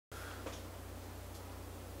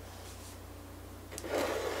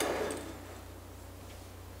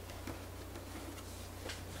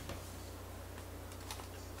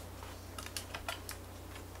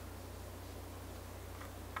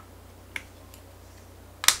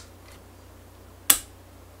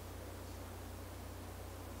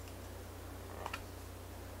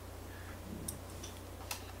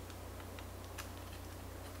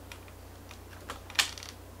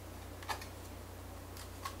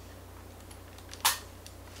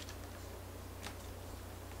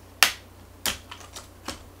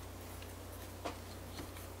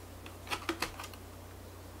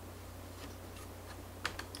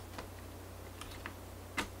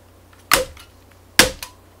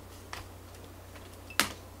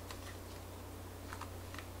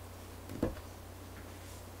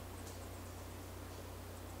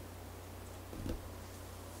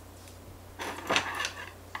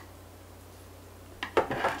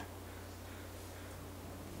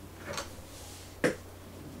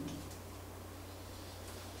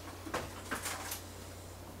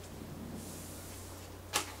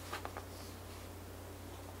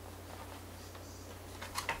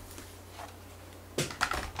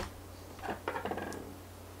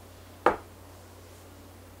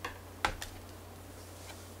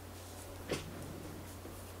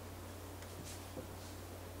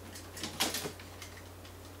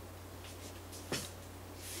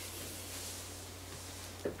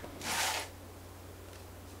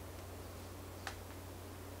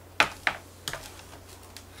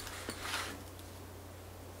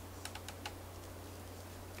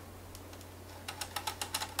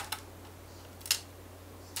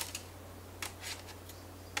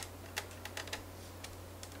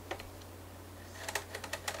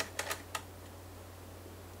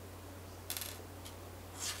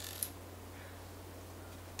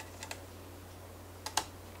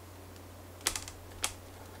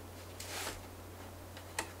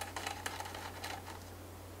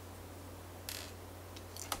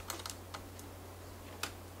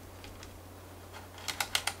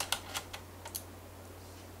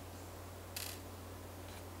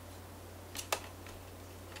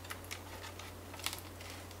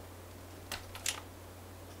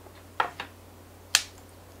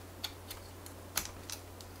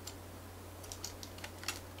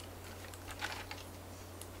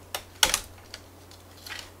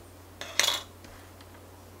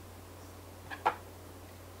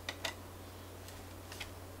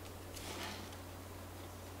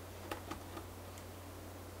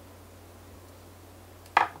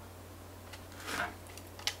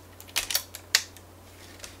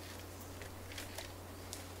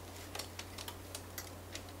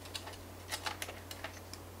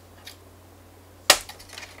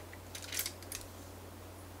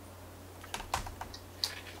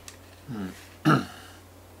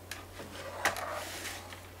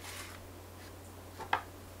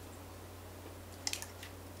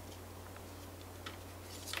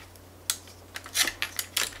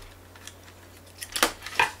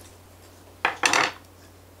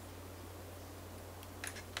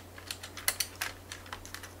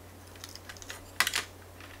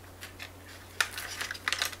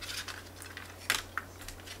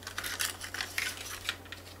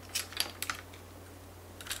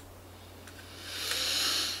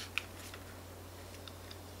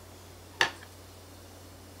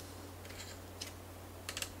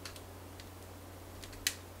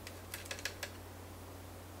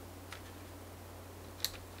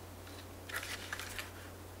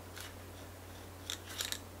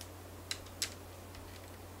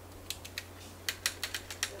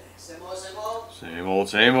Same old,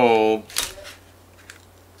 same old.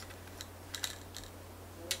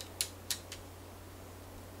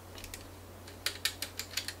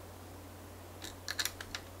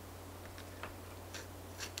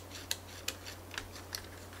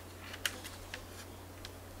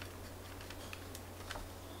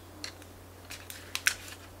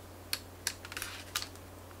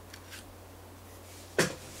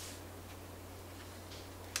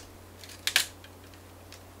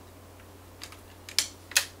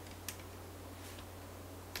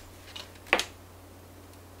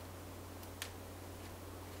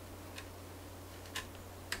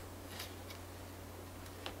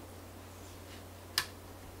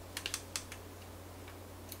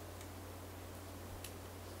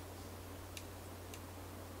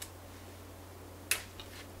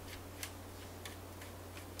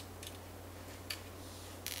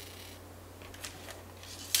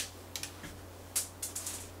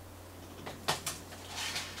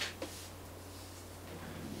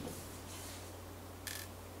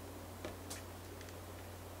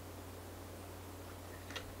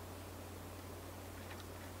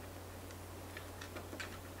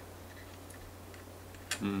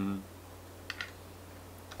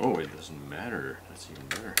 Oh, it doesn't matter. That's even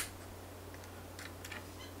better.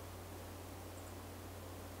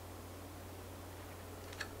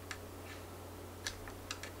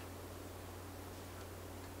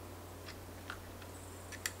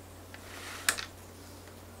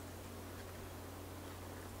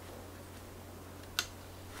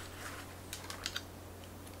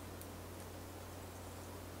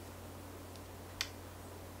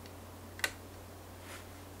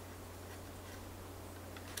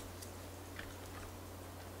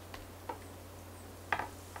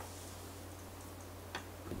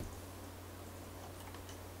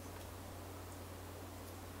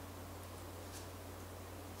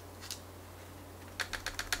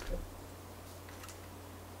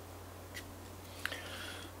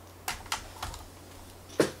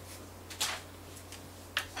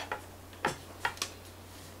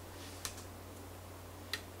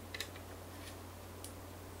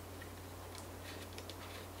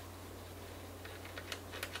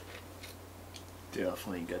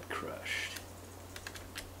 Definitely got crushed.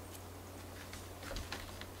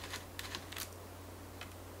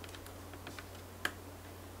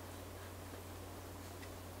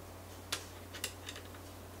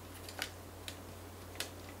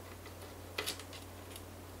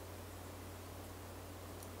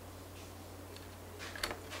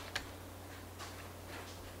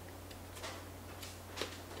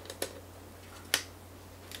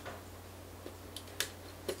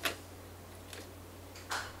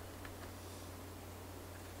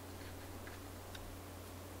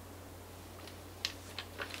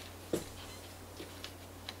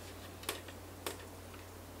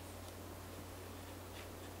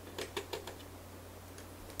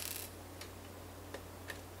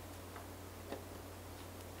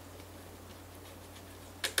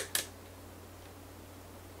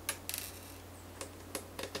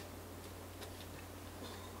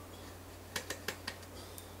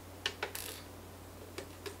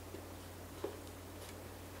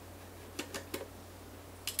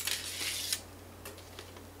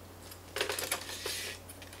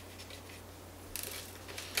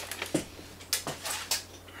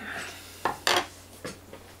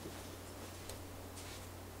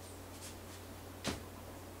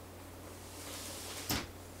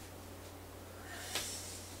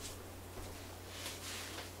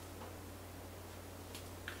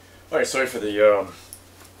 Alright, sorry for the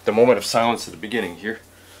moment of silence at the beginning here.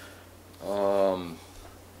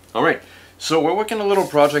 Alright, so we're working on a little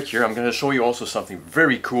project here. I'm going to show you also something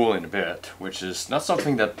very cool in a bit, which is not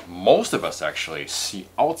something that most of us actually see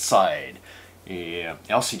outside a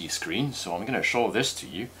LCD screen. So I'm going to show this to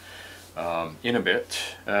you. in a bit,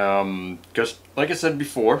 because like I said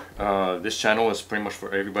before, this channel is pretty much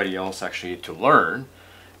for everybody else actually to learn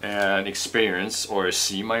and experience or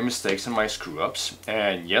see my mistakes and my screw-ups.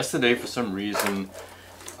 And yesterday, for some reason,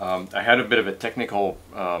 I had a bit of a technical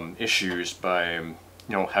issues by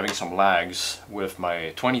having some lags with my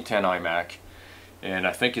 2010 iMac, and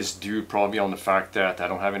I think it's due probably on the fact that I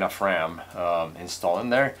don't have enough RAM installed in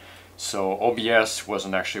there. So OBS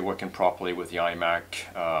wasn't actually working properly with the iMac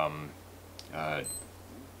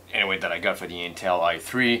anyway that I got for the Intel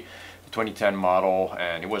i3, the 2010 model,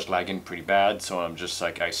 and it was lagging pretty bad. So I'm just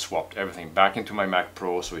like, I swapped everything back into my Mac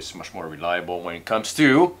Pro, so it's much more reliable when it comes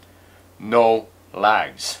to no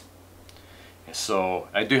lags. So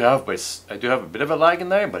I do have a bit of a lag in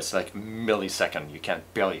there, but it's like a millisecond. You can't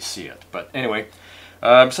barely see it. But anyway,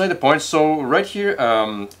 beside the point. So right here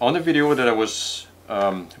on the video that I was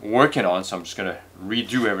working on, so I'm just gonna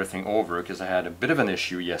redo everything over because I had a bit of an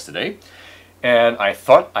issue yesterday, and I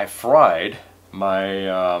thought I fried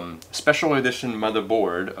my special edition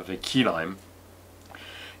motherboard of a key lime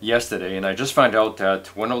yesterday, and I just found out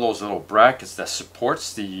that one of those little brackets that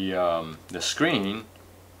supports the screen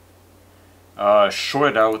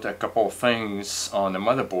shorted out a couple of things on the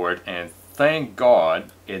motherboard, and thank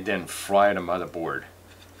God it didn't fry the motherboard.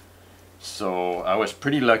 So I was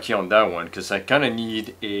pretty lucky on that one, because I kind of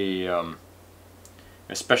need a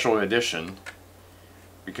special edition,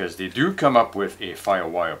 because they do come up with a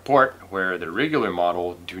FireWire port where the regular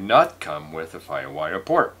model do not come with a FireWire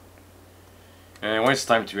port. And when it's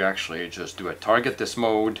time to actually just do a target this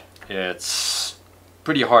mode, it's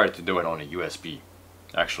pretty hard to do it on a USB.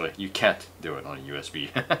 Actually, you can't do it on a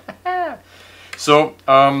USB. So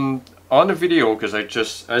on the video, because I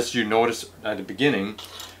just, as you noticed at the beginning,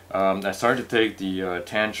 I started to take the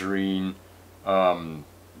tangerine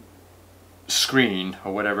screen,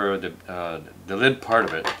 or whatever, the lid part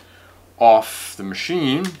of it, off the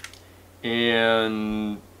machine,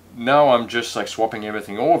 and now I'm just like swapping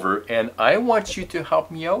everything over, and I want you to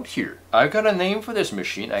help me out here. I've got a name for this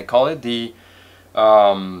machine. I call it the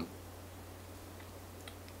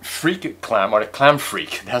Freak Clam, or the Clam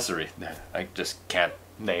Freak. That's the reason. I just can't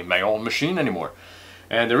name my own machine anymore.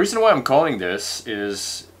 And the reason why I'm calling this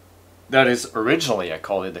is that is originally I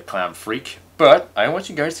called it the Clam Freak, but I want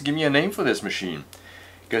you guys to give me a name for this machine,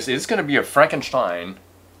 because it's going to be a Frankenstein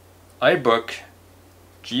Ibook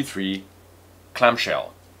G3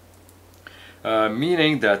 clamshell,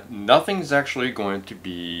 meaning that nothing's actually going to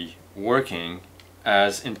be working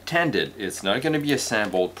as intended. It's not going to be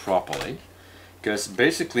assembled properly, because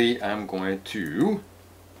basically I'm going to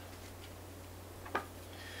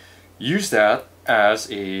use that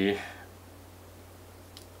as a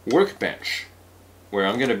workbench where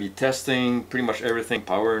I'm going to be testing pretty much everything: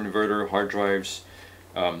 power inverter, hard drives,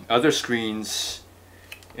 other screens,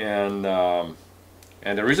 and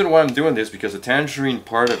the reason why I'm doing this, because the tangerine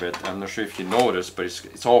part of it, I'm not sure if you noticed, but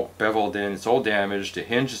it's all beveled in, it's all damaged, the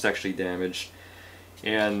hinge is actually damaged,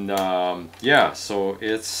 and yeah, so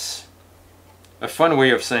it's a fun way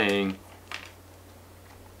of saying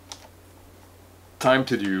time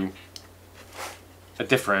to do a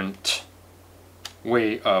different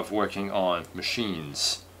way of working on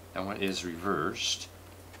machines. That one is reversed.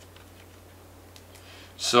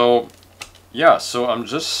 So yeah, so I'm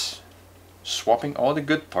just swapping all the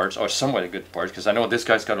good parts, or some of the good parts, because I know this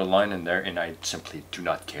guy's got a line in there and I simply do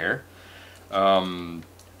not care. On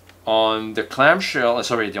the clamshell,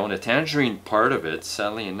 sorry, on the tangerine part of it,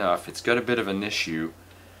 sadly enough, it's got a bit of an issue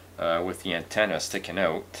with the antenna sticking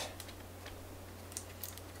out.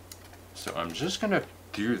 So I'm just gonna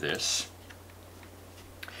do this.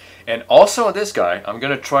 And also this guy, I'm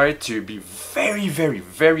gonna try to be very, very,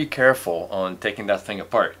 very careful on taking that thing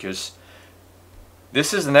apart, because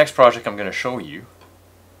this is the next project I'm gonna show you,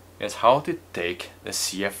 is how to take the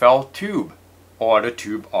CFL tube, or the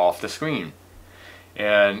tube, off the screen.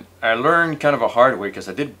 And I learned kind of a hard way, because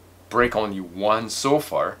I did break only one so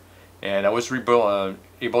far, and I was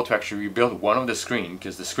able to actually rebuild one of the screen,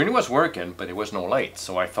 because the screen was working but there was no light.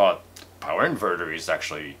 So I thought the power inverter is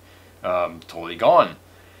actually totally gone,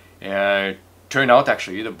 and it turned out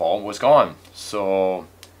actually the bulb was gone. So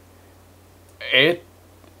it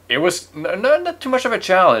was not too much of a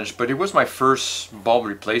challenge, but it was my first bulb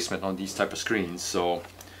replacement on these type of screens, so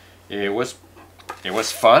it was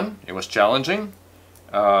fun, it was challenging,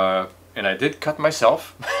 and I did cut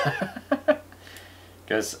myself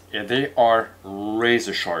because they are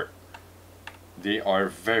razor sharp. They are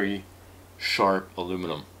very sharp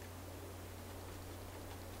aluminum.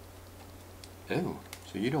 Oh,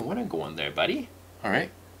 so you don't want to go in there, buddy? Alright,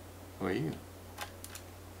 who are you?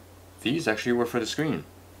 These actually were for the screen.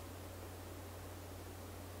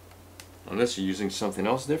 Unless you're using something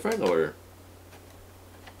else different, or...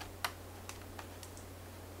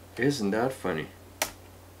 Isn't that funny?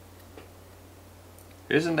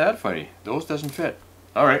 Isn't that funny? Those doesn't fit.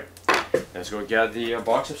 Alright, let's go get the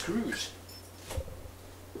box of screws.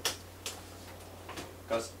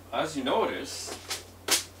 Because as you notice...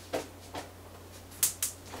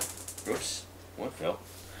 Oops, one fell.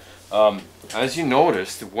 As you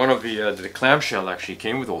noticed, one of the clamshell actually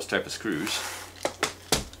came with those type of screws.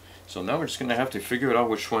 So now we're just going to have to figure out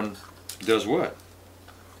which one does what.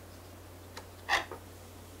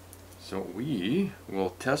 So we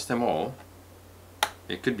will test them all.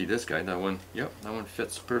 It could be this guy, that one. Yep, that one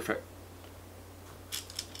fits perfect.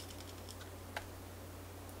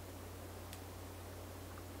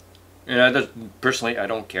 And personally, I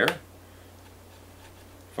don't care.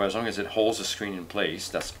 For as long as it holds the screen in place,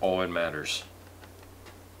 that's all that matters.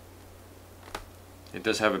 It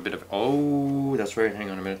does have a bit of... Oh, that's right. Hang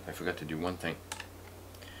on a minute. I forgot to do one thing.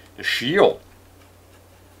 The shield.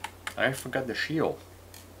 I forgot the shield.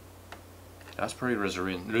 That's probably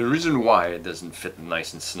the reason why it doesn't fit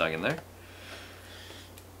nice and snug in there.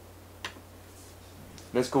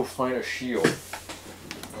 Let's go find a shield.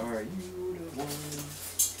 Are you the one?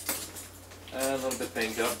 A little bit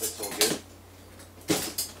banged up, but it's all good.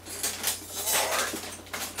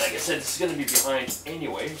 Like I said, it's going to be behind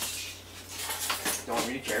anyway. Don't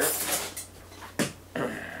really care.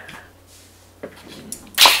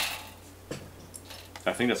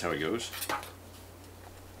 I think that's how it goes.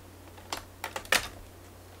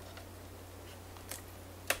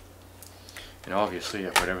 And obviously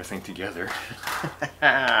I put everything together.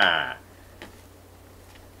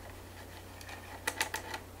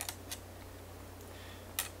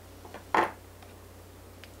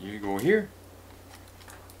 You go here.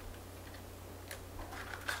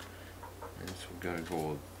 And so we've got to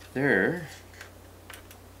go there.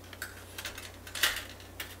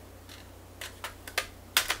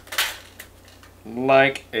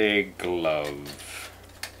 Like a glove.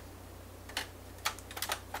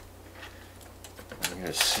 I'm going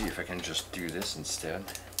to see if I can just do this instead.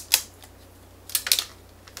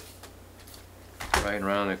 Right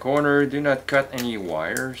around the corner. Do not cut any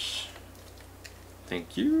wires.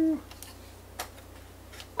 Thank you.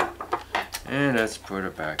 And let's put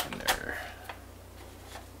it back in there.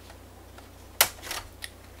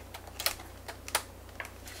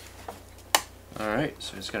 Alright,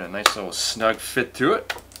 so it's got a nice little snug fit to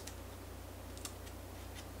it.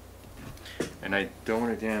 And I don't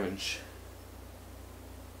want to damage...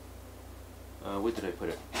 where did I put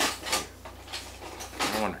it?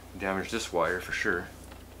 I don't want to damage this wire for sure.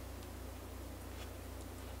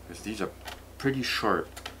 Because these are pretty sharp.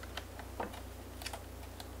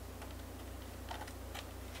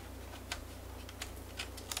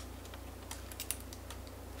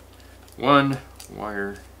 One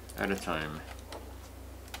wire at a time.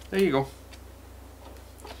 There you go.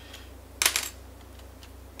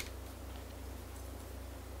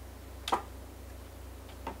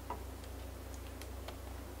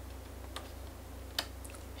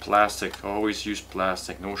 Plastic. Always use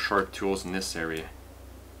plastic. No sharp tools in this area.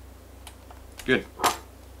 Good.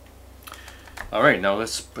 Alright, now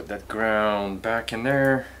let's put that ground back in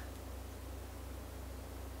there.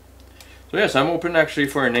 So yes, I'm open actually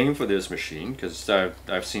for a name for this machine, because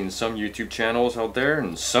I've seen some YouTube channels out there,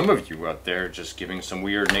 and some of you out there just giving some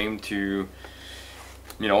weird name to,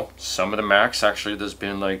 you know, some of the Macs actually that's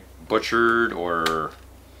been like butchered or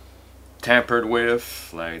tampered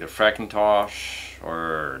with, like the Frankentosh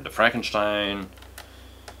or the Frankenstein.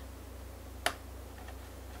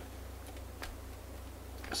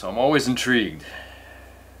 So I'm always intrigued.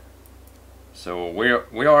 So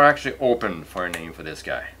we are actually open for a name for this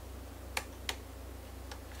guy.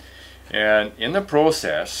 And in the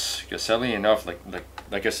process, because sadly enough,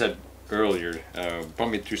 like I said earlier,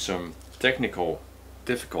 bumped me through some technical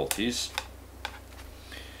difficulties.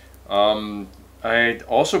 I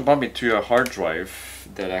also bumped into a hard drive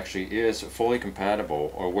that actually is fully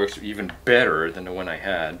compatible, or works even better than the one I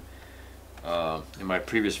had in my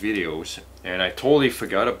previous videos, and I totally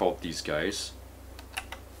forgot about these guys.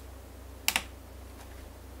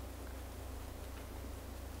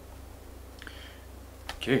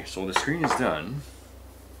 Okay, so the screen is done.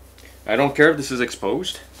 I don't care if this is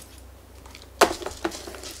exposed.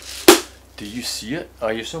 Do you see it? Oh,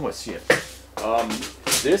 you somewhat see it.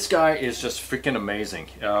 This guy is just freaking amazing.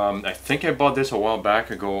 I think I bought this a while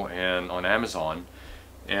back ago and on Amazon,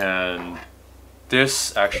 and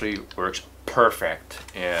this actually works perfect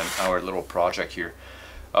in our little project here.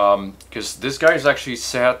 Because this guy is actually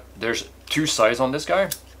set, there's two sides on this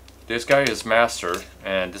guy. This guy is master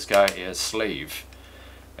and this guy is slave.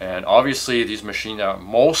 And obviously these machines are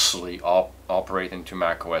mostly operating to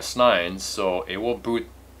Mac OS 9, so it will boot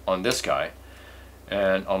on this guy.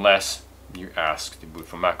 And unless you ask to boot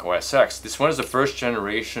from Mac OS X. This one is the first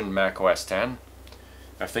generation Mac OS 10.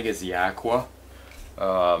 I think it's the Aqua.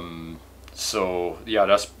 So yeah,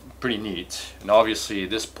 that's pretty neat. And obviously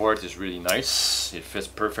this port is really nice. It fits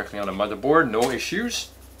perfectly on the motherboard, no issues.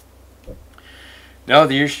 Now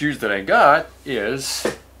the issues that I got is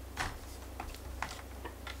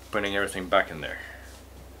putting everything back in there.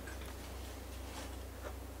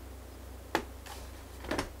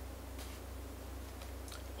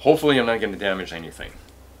 Hopefully I'm not going to damage anything.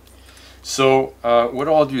 So what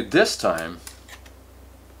I'll do this time,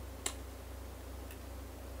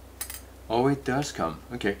 oh, it does come.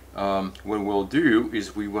 Okay. What we'll do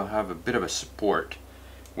is we will have a bit of a support,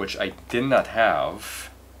 which I did not have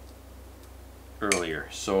earlier.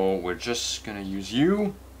 So we're just going to use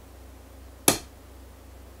you.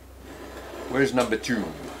 Where's number 2?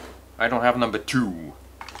 I don't have number 2.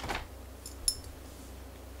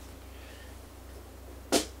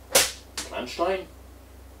 Clamshell?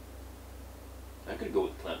 I could go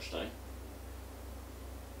with clamshell.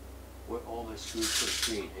 What all my screws for the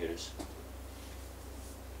screen? Here it is.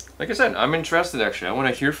 Like I said, I'm interested actually. I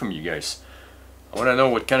want to hear from you guys. I want to know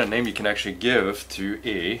what kind of name you can actually give to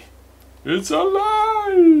a "It's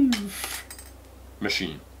alive"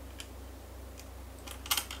 machine.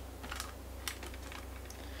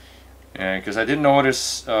 And because I did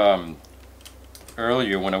notice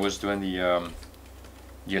earlier when I was doing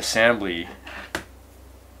the assembly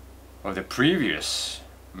of the previous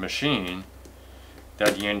machine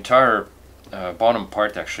that the entire bottom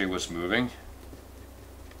part actually was moving.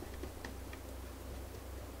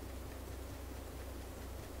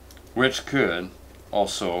 Which could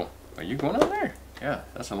also, are you going on there? Yeah,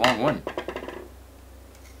 that's a long one.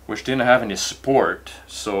 Which didn't have any support.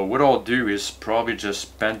 So what I'll do is probably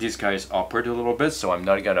just bend these guys upward a little bit so I'm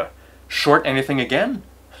not gonna short anything again.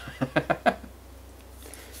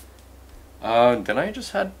 Then I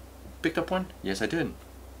just had picked up one. Yes, I did.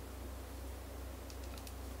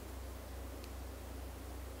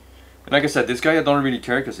 And like I said, this guy I don't really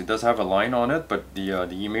care because it does have a line on it, but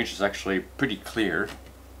the image is actually pretty clear.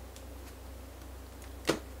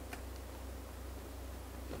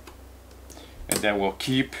 And then we'll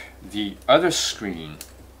keep the other screen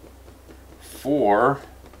for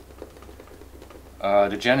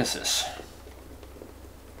the Genesis.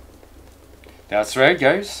 That's right,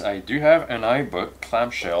 guys. I do have an iBook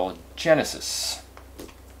clamshell Genesis.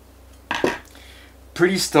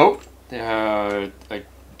 Pretty stoked. I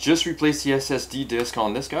just replaced the SSD disk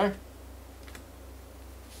on this guy.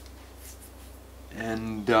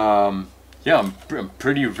 And yeah, I'm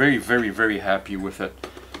pretty very happy with it.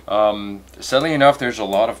 Sadly enough, there's a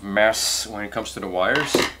lot of mess when it comes to the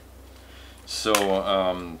wires. So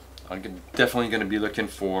I'm definitely going to be looking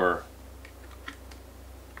for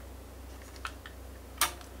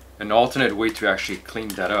an alternate way to actually clean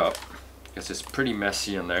that up, because it's pretty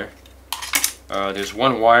messy in there. There's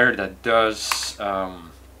one wire that does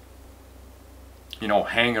you know,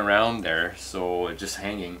 hang around there, so it's just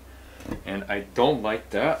hanging, and I don't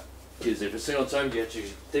like that, because if a single time you have to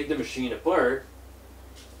take the machine apart,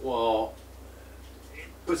 well, it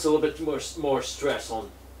puts a little bit more stress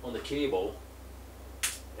on the cable,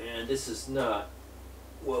 and this is not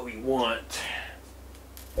what we want.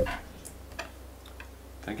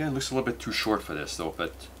 That guy looks a little bit too short for this though,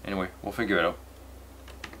 but anyway, we'll figure it out.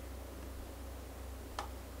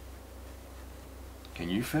 Can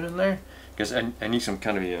you fit in there? Because I need some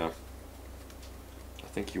kind of a, I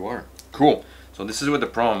think you are. Cool. So this is what the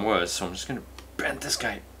problem was, so I'm just going to bend this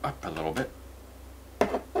guy up a little bit.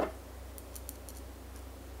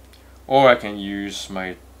 Or I can use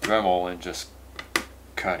my Dremel and just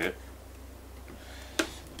cut it.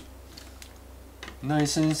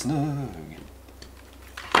 Nice and snug.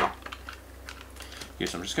 Okay,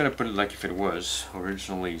 so I'm just going to put it like if it was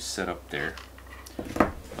originally set up there.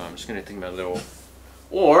 I'm just going to take my little...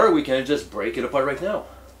 Or we can just break it apart right now.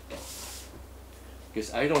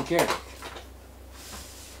 Because I don't care.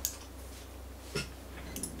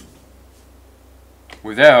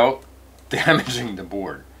 Without damaging the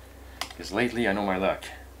board. Because lately I know my luck.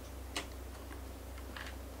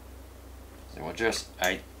 So I'll just,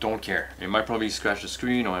 I don't care. It might probably scratch the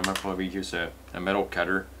screen, or I might probably use a metal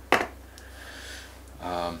cutter.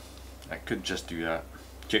 I could just do that.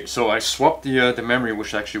 Okay, so I swapped the memory,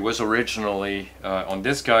 which actually was originally on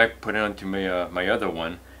this guy, put it onto my my other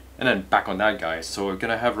one, and then back on that guy. So we're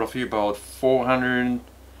gonna have roughly about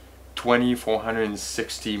 420,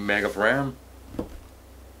 460 meg of RAM.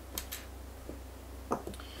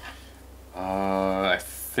 I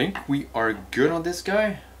think we are good on this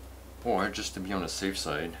guy, or just to be on the safe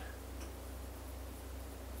side.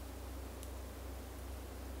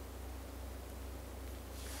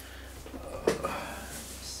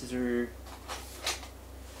 Scissor.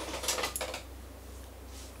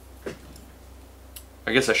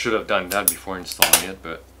 I guess I should have done that before installing it,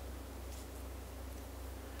 but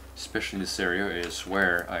especially this area is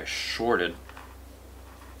where I shorted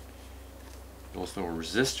those little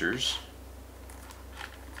resistors.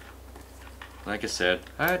 Like I said,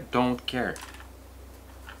 I don't care.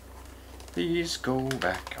 These go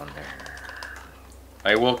back on there.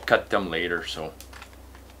 I will cut them later, so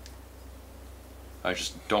I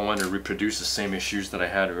just don't want to reproduce the same issues that I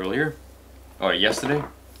had earlier or yesterday.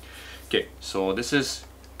 Okay, so this is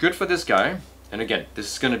good for this guy, and again,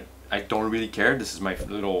 this is gonna, I don't really care. This is my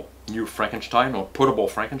little new Frankenstein, or portable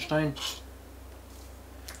Frankenstein.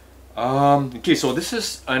 Okay, so this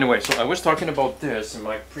is, anyway, so I was talking about this in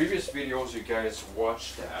my previous videos. You guys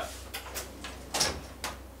watched that.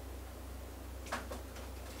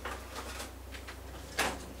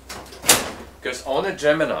 Because on the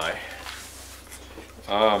Gemini,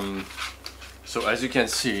 so as you can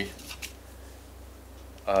see,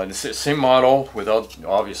 this is the same model without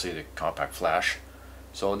obviously the compact flash.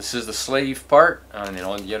 So this is the slave part, and then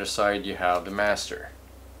on the other side you have the master.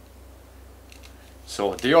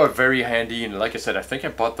 So they are very handy, and like I said, I think I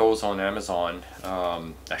bought those on Amazon.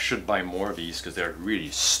 I should buy more of these because they're really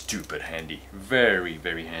stupid handy. Very,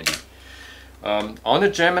 very handy. On the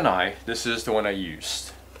Gemini, this is the one I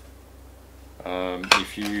used.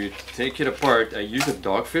 If you take it apart, I used a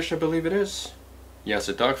Dogfish, I believe it is. Yes,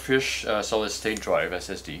 a Dogfish solid state drive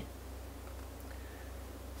SSD.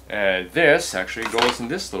 And this actually goes in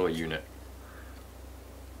this little unit.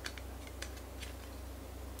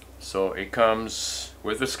 So it comes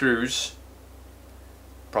with the screws,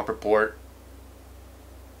 proper port,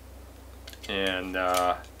 and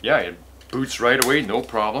yeah, it boots right away, no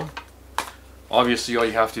problem. Obviously, all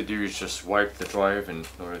you have to do is just wipe the drive in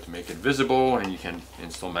order to make it visible, and you can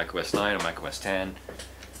install macOS 9 or macOS 10.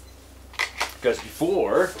 Because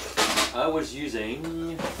before, I was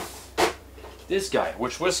using this guy,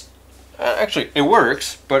 which was actually, it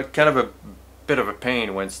works, but kind of a bit of a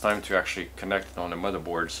pain when it's time to actually connect it on the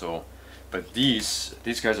motherboard. So, but these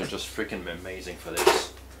guys are just freaking amazing for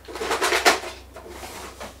this.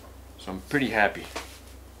 So I'm pretty happy.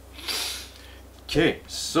 Okay,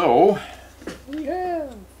 so we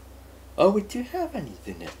have. Oh, we do have an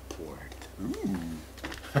Ethernet port. Ooh.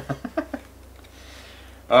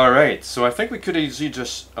 All right, so I think we could easily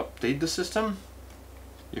just update the system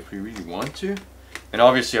if we really want to. And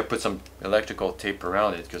obviously I put some electrical tape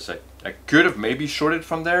around it because I could have maybe shorted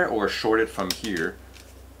from there or shorted from here.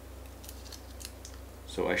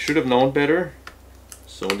 So I should have known better.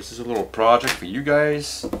 So this is a little project for you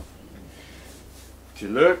guys to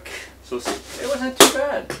look. So it wasn't too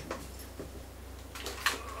bad.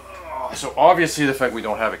 So obviously the fact we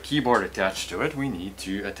don't have a keyboard attached to it, we need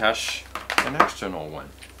to attach an external one.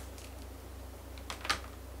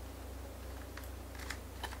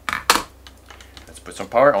 Let's put some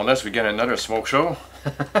power, unless we get another smoke show.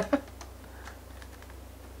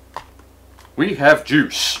 We have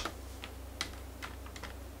juice.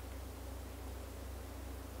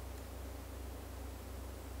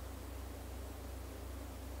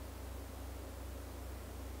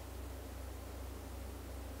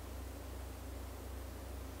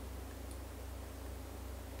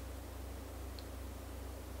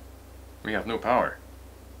 We have no power.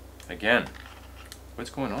 Again.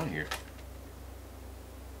 What's going on here?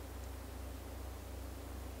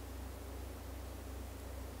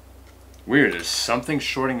 Weird, there's something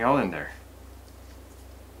shorting out in there.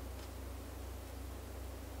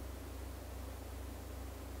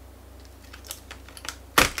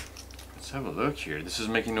 Let's have a look here. This is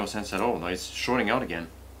making no sense at all. Now it's shorting out again.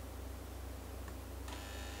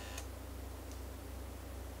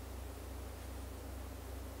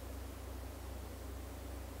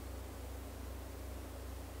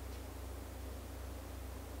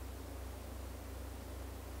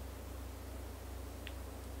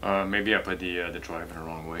 Maybe I put the drive in the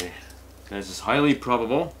wrong way. This is highly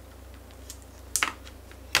probable.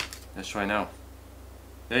 Let's try now.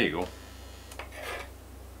 There you go.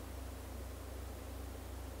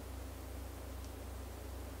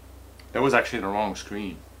 That was actually the wrong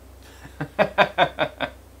screen. I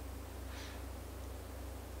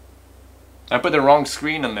put the wrong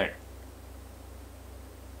screen in there.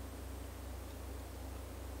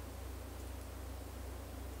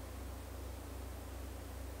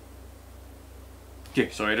 Okay,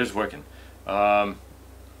 so it is working.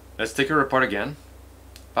 Let's take her apart again.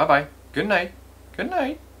 Bye bye. Good night. Good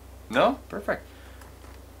night. No? Perfect.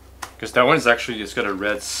 Because that one's actually, it's got a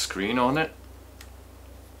red screen on it.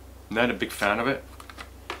 Not a big fan of it.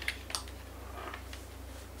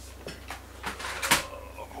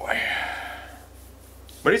 Oh boy.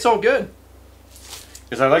 But it's all good.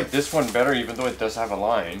 Because I like this one better, even though it does have a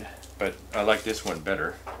line. But I like this one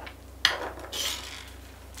better.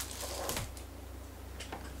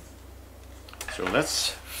 So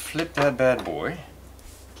let's flip that bad boy.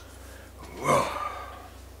 Whoa.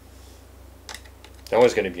 That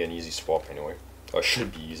one's going to be an easy swap anyway. Or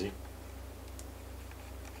should be easy.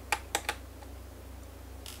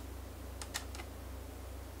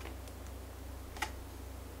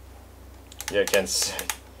 Yeah, I can't.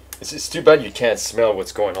 It's too bad you can't smell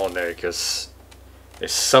what's going on there, because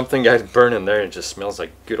there's something got burned in there and it just smells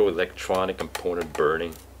like good old electronic component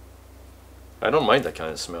burning. I don't mind that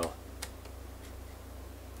kind of smell.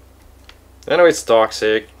 I know it's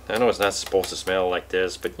toxic. I know it's not supposed to smell like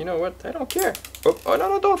this, but you know what? I don't care. Oh, oh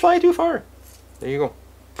no, don't fly too far. There you go.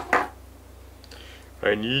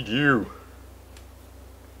 I need you.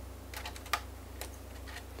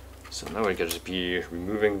 So now we can just be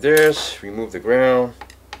removing this, remove the ground.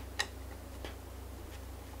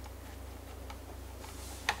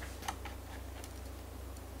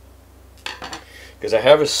 Because I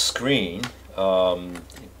have a screen.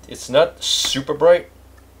 It's not super bright.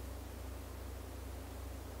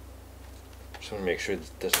 Just want to make sure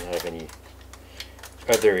it doesn't have any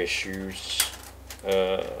other issues.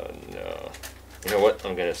 No. You know what?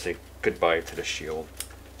 I'm gonna say goodbye to the shield.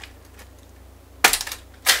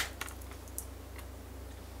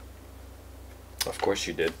 Of course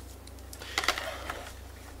you did.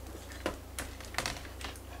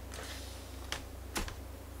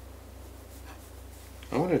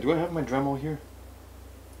 I wonder, do I have my Dremel here?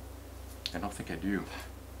 I don't think I do.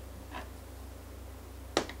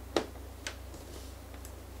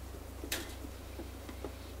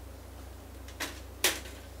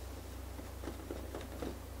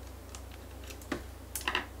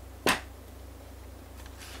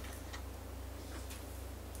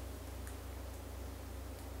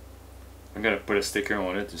 I'm gonna put a sticker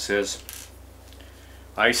on it that says,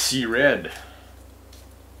 I see red.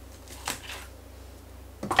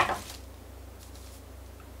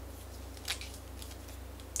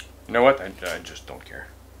 You know what? I just don't care.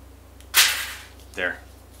 There.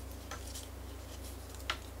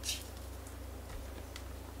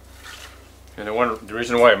 And the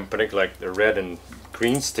reason why I'm putting like the red and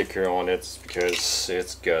green sticker on it is because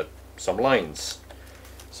it's got some lines.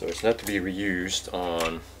 So it's not to be reused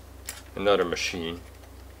on another machine.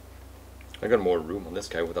 I got more room on this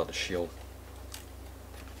guy without the shield.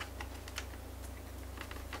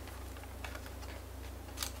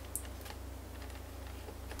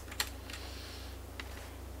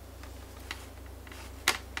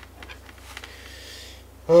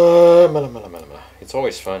 It's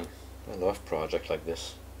always fun. I love projects like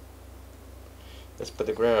this. Let's put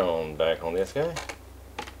the ground back on this guy.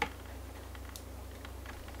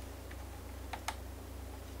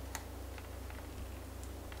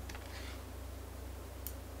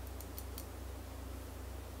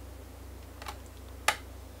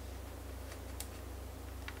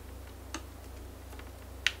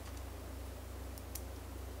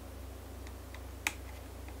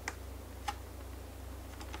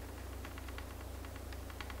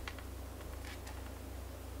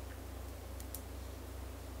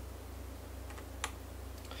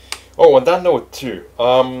 Oh, on that note too,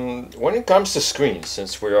 when it comes to screens,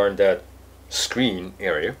 since we are in that screen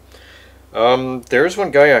area, there's one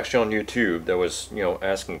guy actually on YouTube that was,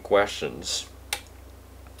 asking questions.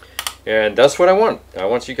 And that's what I want. I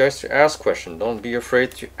want you guys to ask questions. Don't be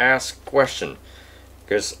afraid to ask questions.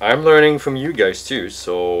 Because I'm learning from you guys too,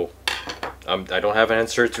 so I don't have an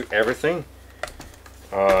answer to everything.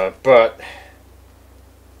 But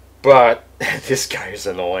this guy is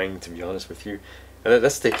annoying, to be honest with you.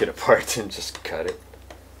 Let's take it apart and just cut it.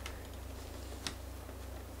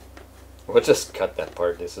 We'll just cut that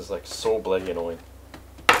part. This is like so bloody annoying.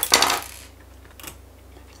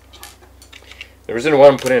 The reason why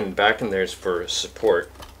I'm putting it back in there is for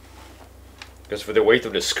support. Because for the weight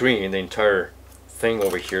of the screen, the entire thing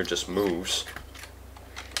over here just moves.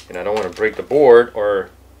 And I don't want to break the board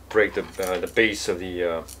or break the base of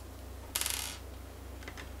the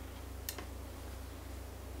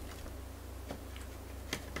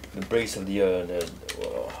base of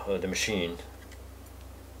the machine.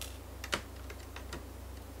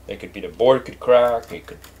 It could be the board could crack, it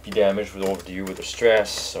could be damaged with overdue with the stress,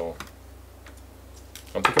 so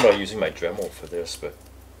I'm thinking about using my Dremel for this, but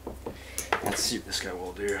let's see if this guy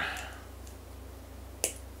will do.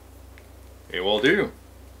 It will do.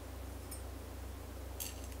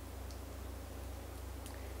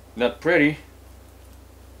 Not pretty,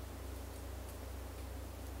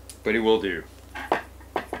 but it will do.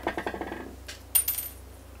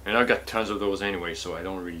 And I've got tons of those anyway, so I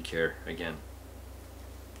don't really care. Again,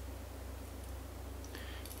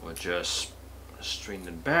 we'll just straighten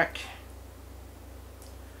it back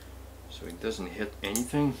so it doesn't hit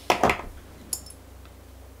anything.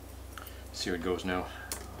 See how it goes now.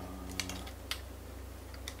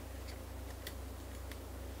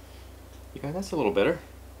 Yeah, that's a little better.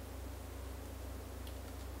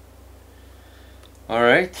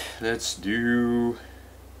 Alright, let's do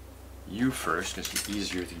you first, because it's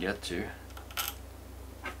easier to get to.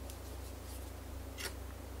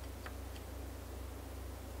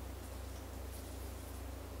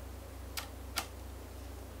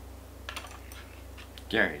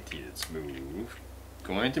 Guaranteed it's move.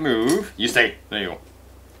 Going to move. You stay. There you go.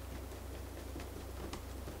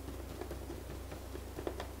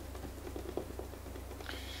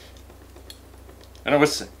 I know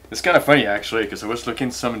it's kind of funny actually, because I was looking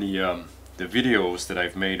at some of the videos that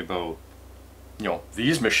I've made about, you know,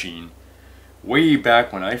 these machine way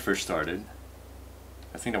back when I first started.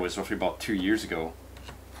 I think that was roughly about 2 years ago,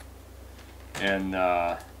 and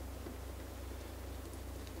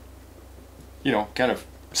you know, kind of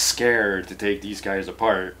scared to take these guys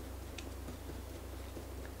apart.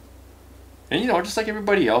 And you know, just like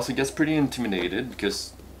everybody else, it gets pretty intimidated,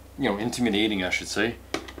 because, you know, intimidating I should say,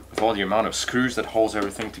 with all the amount of screws that holds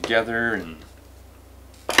everything together, and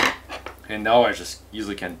now I just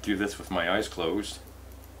easily can do this with my eyes closed.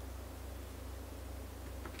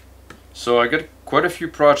 So I got quite a few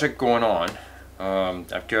projects going on.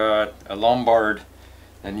 I've got a Lombard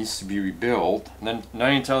that needs to be rebuilt. And then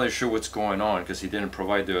not entirely sure what's going on because he didn't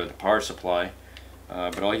provide the power supply,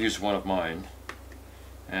 but I'll use one of mine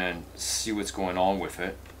and see what's going on with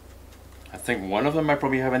it. I think one of them might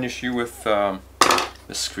probably have an issue with the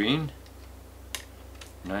screen.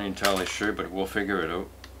 Not entirely sure, but we'll figure it out.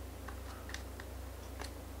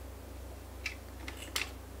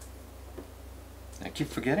 I keep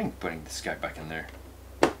forgetting putting this guy back in there.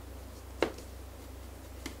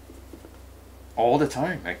 All the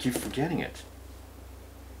time, I keep forgetting it.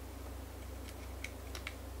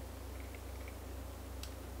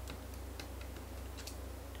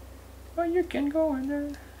 Oh, you can go in there.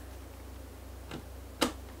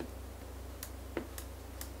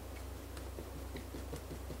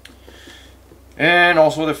 And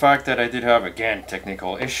also the fact that I did have, again,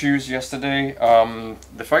 technical issues yesterday.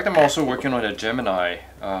 The fact I'm also working on a Gemini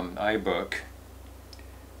Ibook,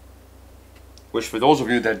 which for those of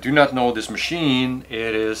you that do not know this machine,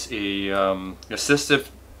 it is a assistive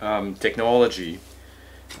technology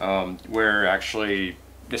where actually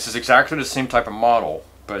this is exactly the same type of model,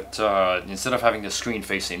 but instead of having the screen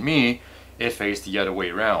facing me, it faced the other way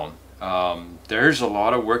around. There's a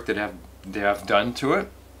lot of work that they have done to it,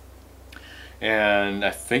 and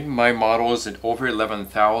I think my model is at over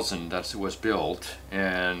 11,000 that was built,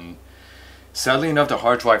 and sadly enough the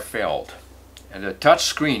hard drive failed. And the touch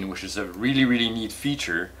screen, which is a really, really neat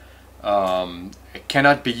feature, it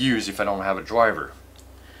cannot be used if I don't have a driver.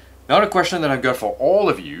 Now the question that I've got for all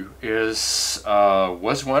of you is,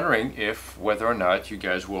 was wondering if whether or not you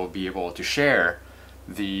guys will be able to share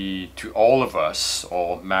to all of us,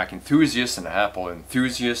 all Mac enthusiasts and Apple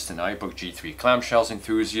enthusiasts and Ibook G3 clamshells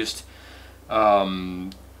enthusiasts,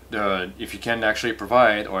 if you can actually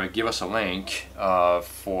provide or give us a link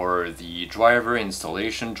for the driver,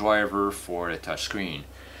 installation driver for the touchscreen.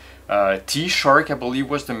 T-Shark, I believe,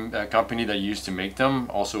 was the company that used to make them,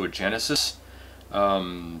 also a Genesis.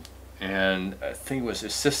 And I think it was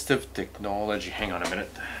Assistive Technology. Hang on a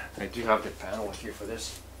minute. I do have the panel here for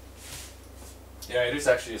this. Yeah, it is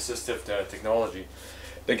actually Assistive Technology.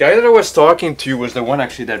 The guy that I was talking to was the one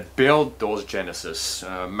actually that built those Genesis,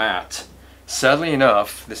 Matt. Sadly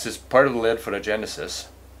enough, this is part of the lid for the Genesis.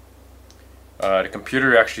 The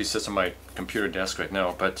computer actually sits on my computer desk right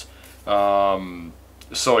now, but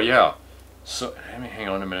so yeah. So let me hang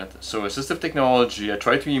on a minute. So Assistive Technology, I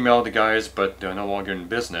tried to email the guys, but they're no longer in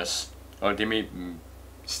business. Or they may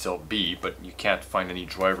still be, but you can't find any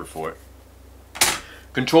driver for it.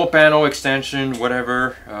 Control panel, extension,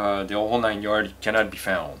 whatever, the whole 9 yards cannot be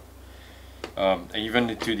found.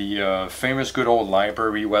 Even to the famous good old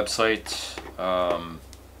library website,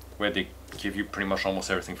 where they give you pretty much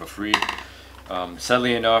almost everything for free.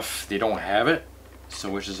 Sadly enough, they don't have it,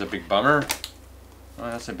 so which is a big bummer.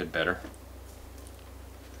 Oh, that's a bit better.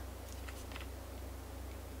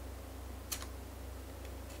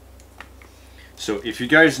 So if you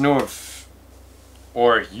guys know of,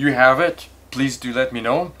 or you have it, please do let me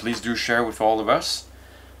know. Please do share with all of us.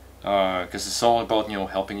 because it's all about, you know,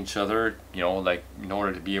 helping each other, you know, like in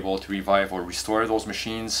order to be able to revive or restore those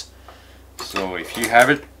machines. So if you have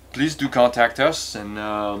it, please do contact us, and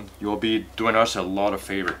you'll be doing us a lot of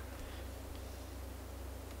favor.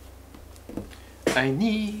 I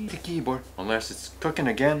need a keyboard, unless it's cooking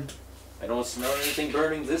again. I don't smell anything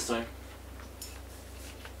burning this time.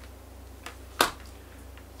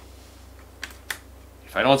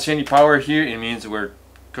 If I don't see any power here, it means we're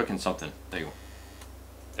cooking something. There you go.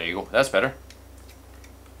 There you go. That's better.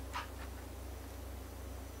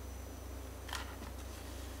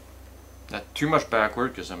 Not too much backward,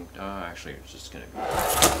 because I'm actually it's just gonna go.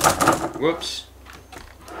 Whoops.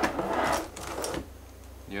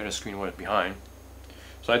 The other screen went behind.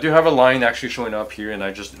 So I do have a line actually showing up here, and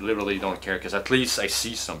I just literally don't care, because at least I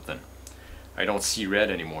see something. I don't see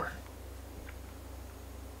red anymore.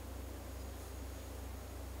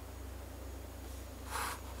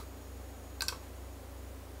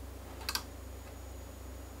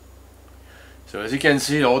 So as you can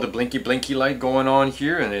see, all the blinky light going on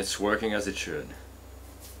here, and it's working as it should.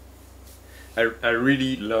 I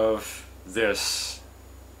really love this,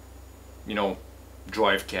 you know,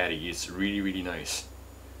 drive caddy. It's really nice.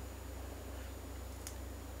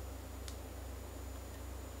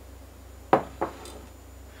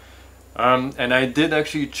 And I did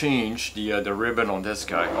actually change the ribbon on this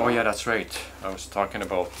guy. Oh yeah, that's right. I was talking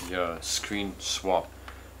about the screen swap.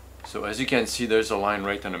 So as you can see, there's a line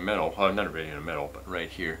right in the middle. Not really in the middle, but right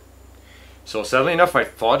here. So sadly enough, I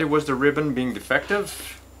thought it was the ribbon being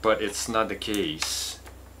defective, but it's not the case.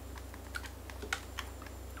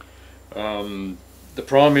 The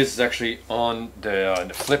problem is actually on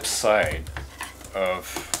the flip side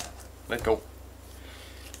of, let go,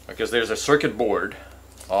 because there's a circuit board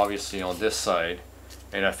obviously on this side,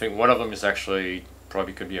 and I think one of them is actually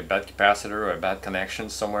probably could be a bad capacitor or a bad connection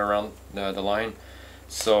somewhere around the line.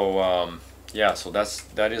 So yeah, so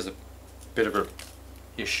that is a bit of a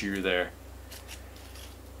issue there.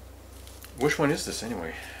 Which one is this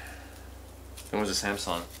anyway? It was a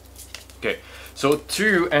Samsung. Okay, so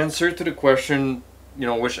to answer to the question, you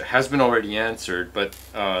know, which has been already answered, but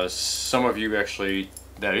some of you actually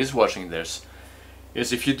that is watching this,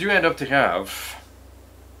 is if you do end up to have,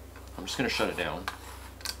 I'm just going to shut it down.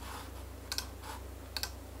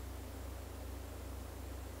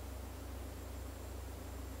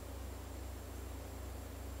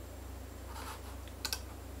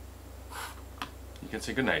 You can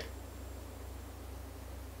say goodnight.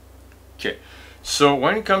 Okay, so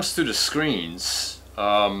when it comes to the screens,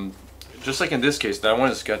 just like in this case, that one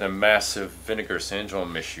has got a massive vinegar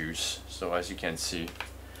syndrome issues. So as you can see,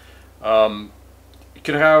 it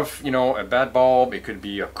could have, you know, a bad bulb, it could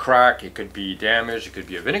be a crack, it could be damaged, it could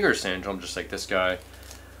be a vinegar syndrome, just like this guy.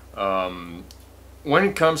 When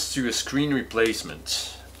it comes to a screen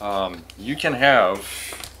replacement, you can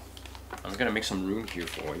have, I'm gonna make some room here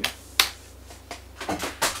for you.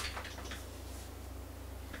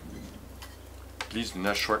 Please do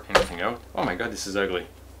not short anything out. Oh my god, this is ugly.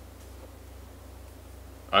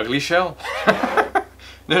 Ugly shell?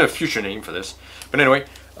 There's a future name for this. But anyway,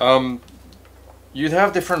 you'd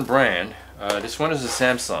have different brand. This one is a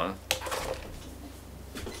Samsung.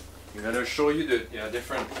 I'm gonna show you the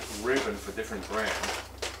different ribbon for different brand.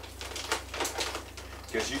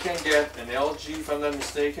 Because you can get an LG, if I'm not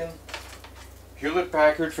mistaken,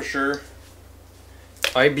 Hewlett-Packard for sure,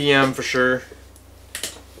 IBM for sure.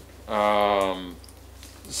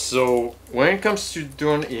 So when it comes to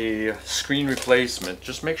doing a screen replacement,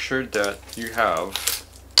 just make sure that you have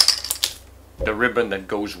the ribbon that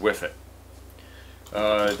goes with it.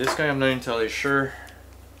 This guy I'm not entirely sure.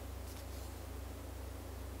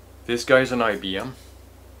 This guy's an IBM.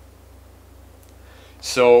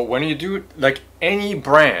 So when you do, like any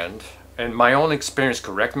brand, and my own experience,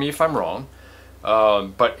 correct me if I'm wrong,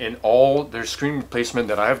 but in all their screen replacement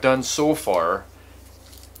that I've done so far,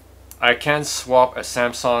 I can swap a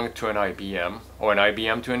Samsung to an IBM, or an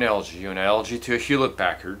IBM to an LG, or an LG to a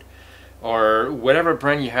Hewlett-Packard, or whatever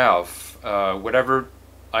brand you have, whatever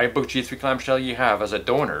Ibook G3 clamshell you have as a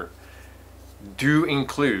donor, do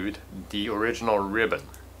include the original ribbon.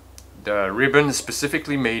 The ribbon is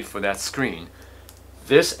specifically made for that screen.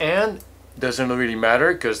 This end doesn't really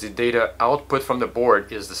matter because the data output from the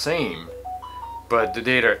board is the same, but the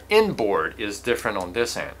data inboard is different on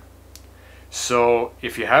this end. So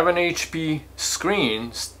if you have an HP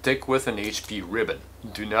screen, stick with an HP ribbon.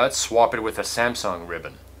 Do not swap it with a Samsung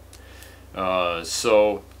ribbon.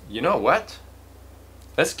 So you know what?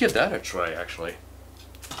 Let's give that a try actually.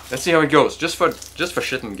 Let's see how it goes, just for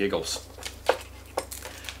shit and giggles.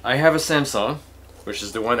 I have a Samsung, which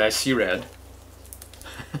is the one I see red.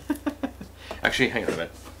 Actually, hang on a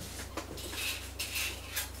minute.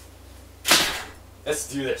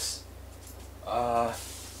 Let's do this.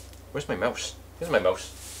 Where's my mouse? Here's my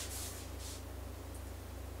mouse.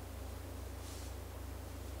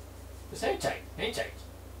 Just hang tight, hang tight.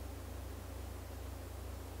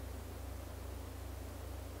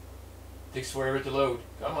 Takes forever to load.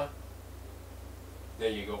 Come on. There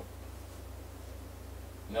you go.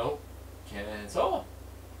 No. Cancel.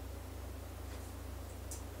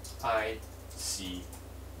 I see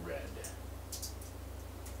red.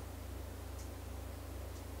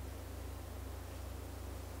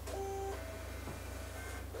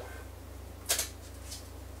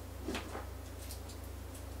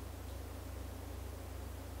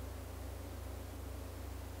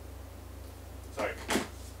 Sorry.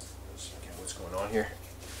 Let's look at what's going on here.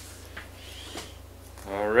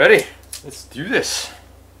 Alrighty, let's do this.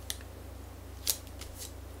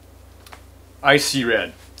 I see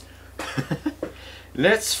red.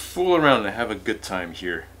 Let's fool around and have a good time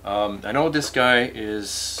here. I know this guy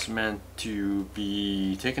is meant to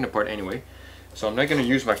be taken apart anyway, so I'm not going to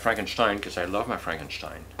use my Frankenstein because I love my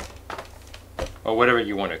Frankenstein. Or whatever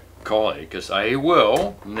you want to call it, because I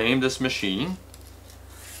will name this machine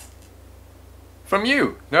from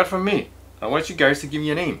you, not from me. I want you guys to give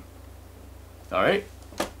me a name. Alright?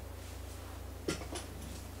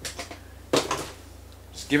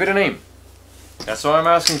 Just give it a name. That's all I'm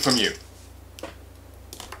asking from you.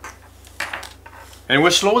 And we're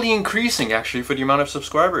slowly increasing actually for the amount of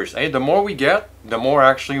subscribers. Hey, the more we get, the more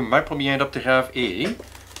actually we might probably end up to have a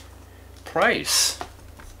price.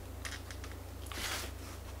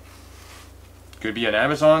 Could be an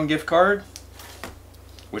Amazon gift card,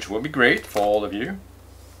 which would be great for all of you.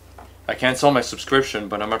 I can't sell my subscription,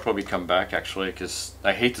 but I might probably come back actually, because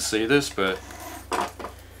I hate to say this, but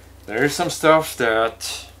there's some stuff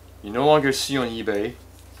that you no longer see on eBay.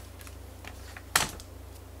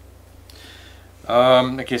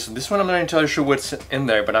 Okay, so this one I'm not entirely sure what's in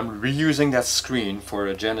there, but I'm reusing that screen for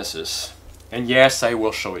a Genesis. And yes, I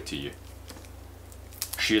will show it to you.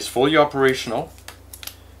 She is fully operational.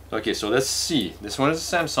 Okay, so let's see. This one is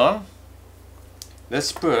a Samsung.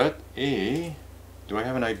 Let's put a... Do I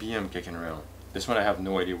have an IBM kicking around? This one I have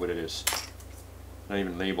no idea what it is. Not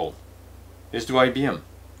even labeled. Let's do IBM.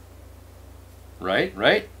 Right,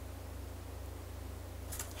 right?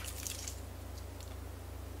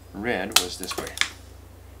 Red was this way.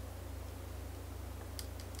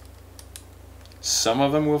 Some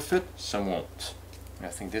of them will fit, some won't. I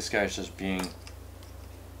think this guy is just being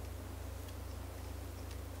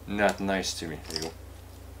not nice to me. There you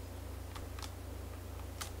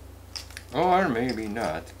go. Or maybe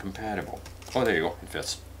not compatible. Oh, there you go, it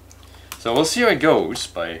fits. So we'll see how it goes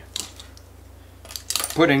by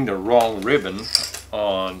putting the wrong ribbon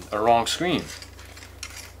on a wrong screen.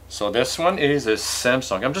 So this one is a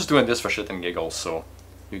Samsung. I'm just doing this for shit and giggles, so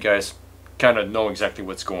you guys kind of know exactly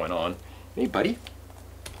what's going on. Hey, buddy.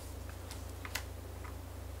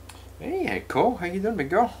 Hey, Echo. How you doing, big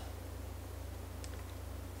girl?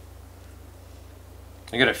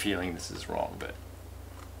 I got a feeling this is wrong, but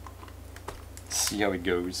let's see how it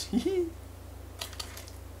goes.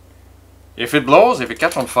 If it blows, if it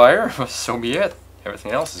catches on fire, so be it.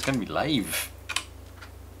 Everything else is going to be live.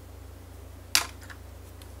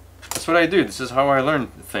 That's what I do. This is how I learn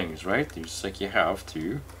things, right? It's like you have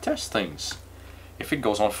to test things. If it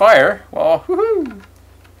goes on fire, well, woohoo!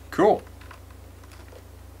 Cool.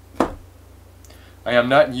 I am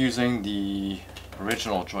not using the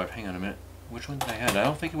original drive. Hang on a minute. Which one did I have? I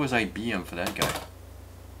don't think it was IBM for that guy.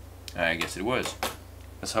 I guess it was.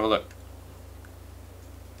 Let's have a look.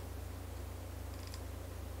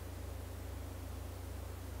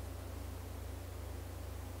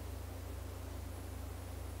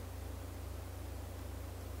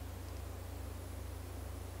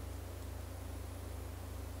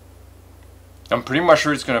 I'm pretty much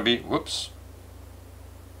sure it's gonna be, whoops.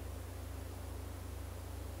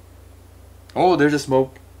 Oh, there's a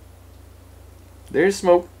smoke. There's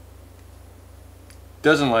smoke.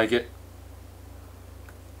 Doesn't like it.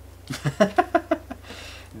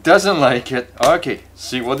 Doesn't like it. Okay,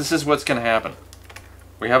 see, well, this is what's gonna happen.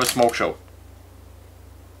 We have a smoke show.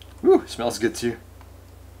 Woo, smells good too.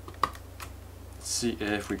 Let's see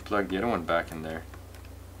if we plug the other one back in there.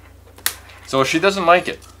 So she doesn't like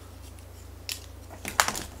it.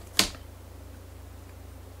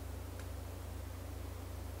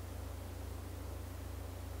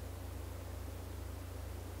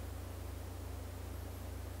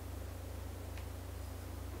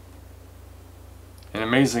 And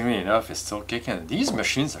amazingly enough, it's still kicking. These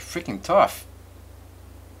machines are freaking tough.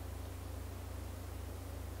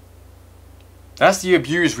 That's the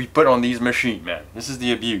abuse we put on these machines, man. This is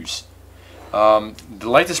the abuse. The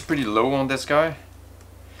light is pretty low on this guy.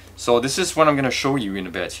 So this is what I'm gonna show you in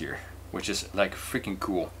a bit here, which is like freaking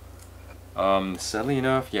cool. Sadly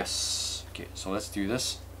enough, yes. Okay, so let's do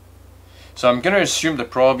this. So I'm gonna assume that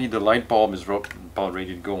probably the light bulb is about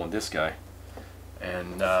ready to go on this guy.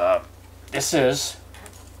 And this is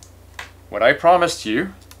what I promised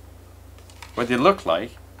you, what they look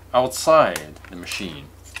like outside the machine.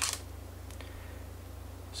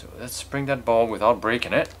 So let's bring that bulb without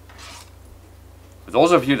breaking it. For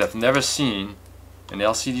those of you that have never seen an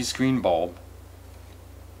LCD screen bulb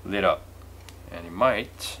lit up, and it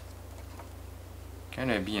might kind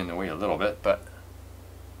of be in the way a little bit, but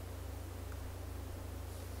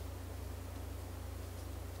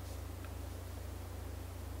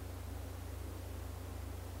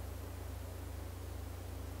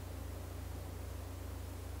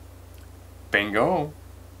bingo!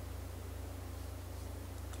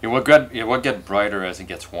 It will get brighter as it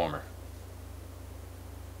gets warmer.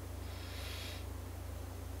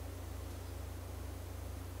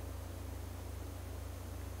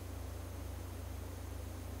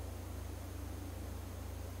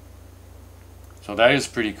 So that is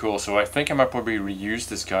pretty cool. So I think I might probably reuse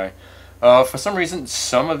this guy. For some reason,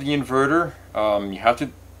 some of the inverter, you have to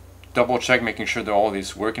double check making sure that all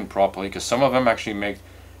these working properly, because some of them actually make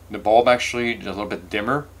the bulb actually a little bit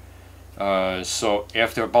dimmer. So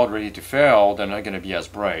if they're about ready to fail, they're not going to be as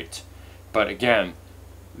bright. But again,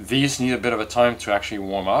 these need a bit of a time to actually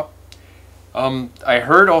warm up. I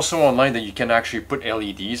heard also online that you can actually put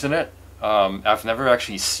LEDs in it. I've never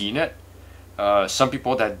actually seen it. Some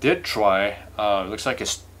people that did try, it looks like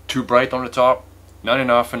it's too bright on the top, not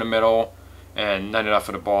enough in the middle, and not enough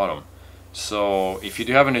at the bottom. So if you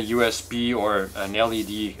do have a USB or an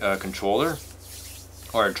LED controller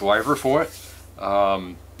or a driver for it,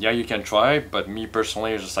 yeah, you can try. But me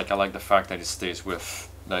personally, it's just like I like the fact that it stays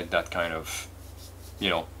with like that kind of, you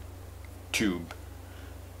know, tube.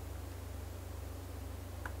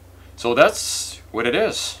 So that's what it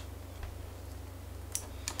is.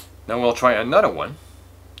 Now we'll try another one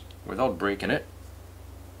without breaking it.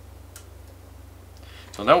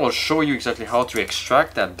 So now we'll show you exactly how to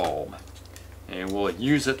extract that bulb, and we'll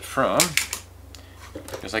use it from,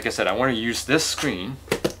 because like I said, I want to use this screen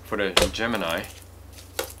for the Gemini.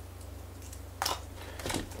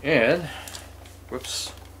 And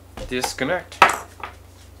whoops, disconnect.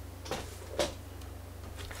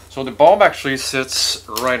 So the bulb actually sits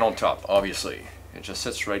right on top, obviously. It just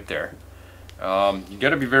sits right there. You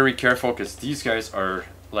gotta be very careful because these guys are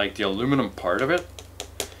like the aluminum part of it,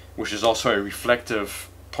 which is also a reflective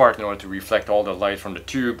part in order to reflect all the light from the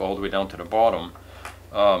tube all the way down to the bottom.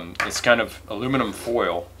 It's kind of aluminum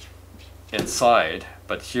foil inside,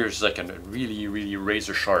 but here's like a really, really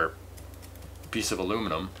razor sharp piece of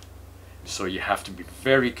aluminum. So you have to be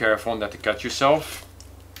very careful not to cut yourself,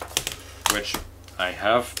 which I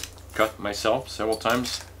have cut myself several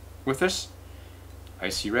times with this. I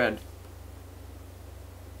see red.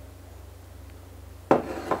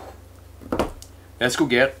 Let's go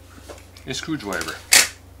get a screwdriver.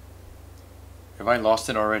 Have I lost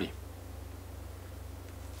it already?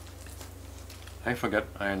 I forgot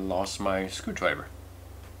I lost my screwdriver.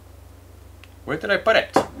 Where did I put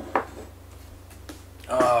it?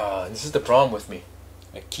 Ah, this is the problem with me.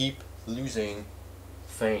 I keep losing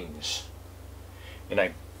things. And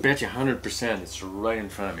I bet you 100% it's right in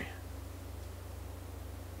front of me.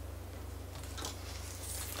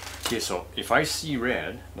 Okay, so if I see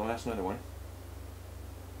red, no, that's another one.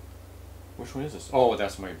 Which one is this? Oh,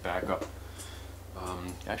 that's my backup.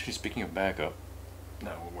 Actually, speaking of backup,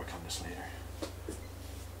 no, we'll work on this later.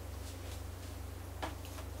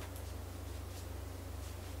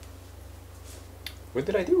 What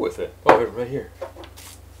did I do with it? Oh, right here.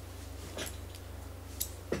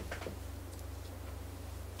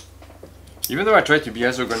 Even though I try to be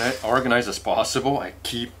as organized as possible, I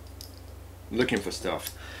keep looking for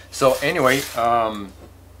stuff. So anyway,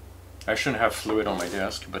 I shouldn't have fluid on my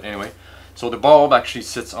desk, but anyway. So the bulb actually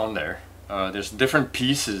sits on there. There's different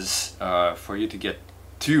pieces for you to get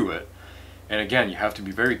to it. And again, you have to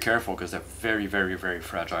be very careful because they're very, very, very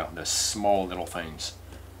fragile. They're small little things.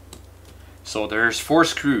 So there's 4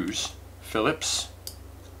 screws, Phillips,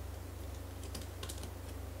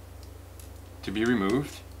 to be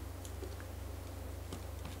removed.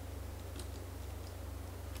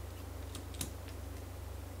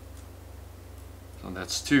 So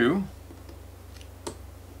that's 2.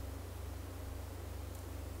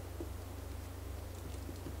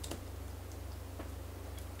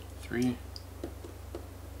 Three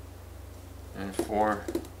and 4.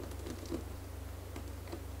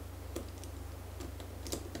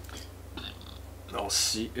 I'll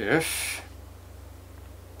see if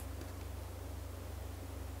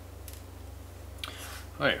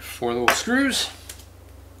Alright, 4 little screws.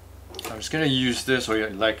 I'm just gonna use this, or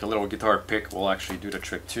like a little guitar pick will actually do the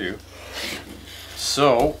trick too.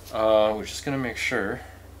 So we're just gonna make sure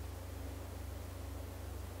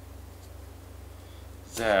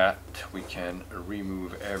that we can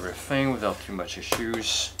remove everything without too much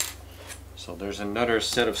issues. So there's another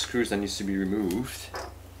set of screws that needs to be removed.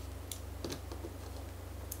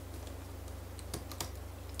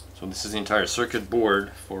 So this is the entire circuit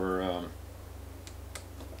board for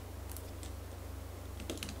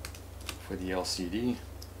the LCD.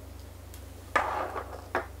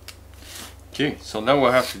 Okay, so now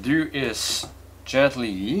what I have to do is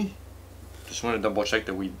gently, just want to double check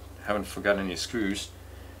that we haven't forgotten any screws.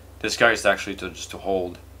 This guy is actually just to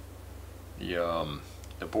hold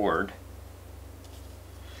the board.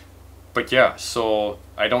 But yeah, so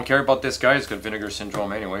I don't care about this guy, he's got vinegar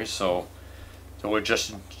syndrome anyway, so we'll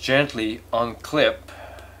just gently unclip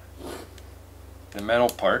the metal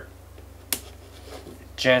part.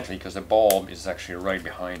 Gently, because the bulb is actually right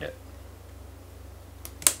behind it.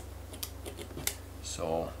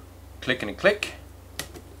 So click and click,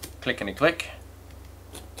 click and click,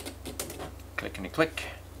 click and click.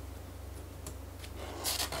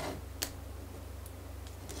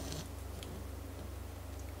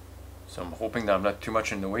 So I'm hoping that I'm not too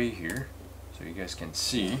much in the way here, so you guys can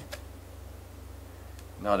see.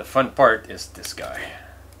 Now the fun part is this guy.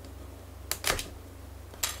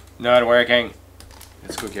 Not working.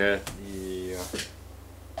 Let's go get the...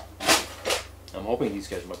 I'm hoping these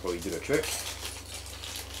guys might probably do the trick.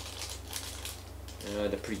 They're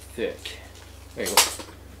pretty thick. There you go.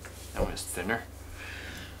 That one is thinner.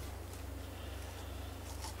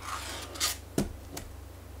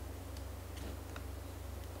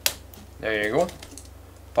 There you go.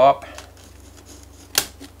 Pop.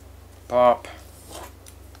 Pop.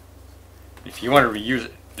 If you want to reuse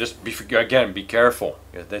it, just be careful.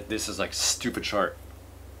 Yeah, this is like stupid sharp.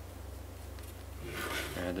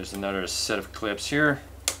 And there's another set of clips here.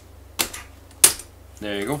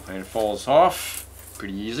 There you go, and it falls off.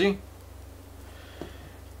 Pretty easy.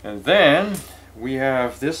 And then we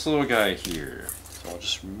have this little guy here. So I'll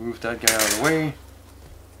just remove that guy out of the way.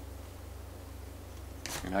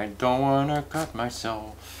 And I don't want to cut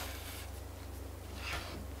myself.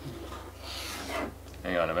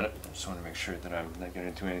 Hang on a minute. I just want to make sure that I'm not getting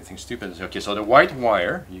into anything stupid. Okay, so the white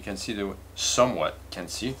wire, you can see somewhat can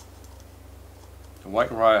see. The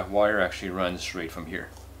white wire actually runs straight from here.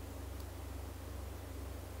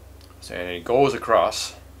 So and it goes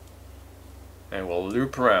across and will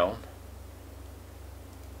loop around.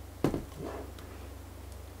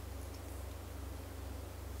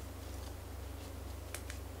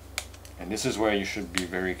 And this is where you should be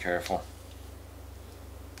very careful.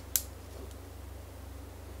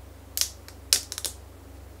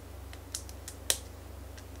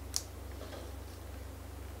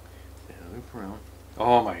 Loop around.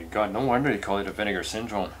 Oh my god, no wonder they call it a vinegar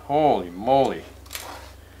syndrome. Holy moly.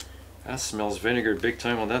 That smells vinegar big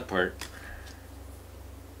time on that part.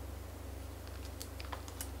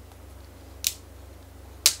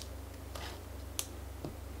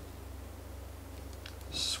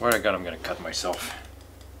 Swear to God, I'm gonna cut myself.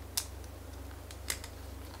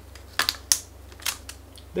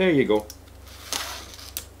 There you go.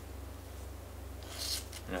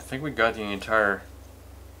 And I think we got the entire...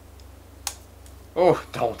 Oh,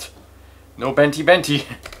 don't. No benty.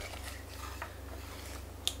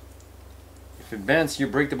 If it bends, you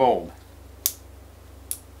break the bulb.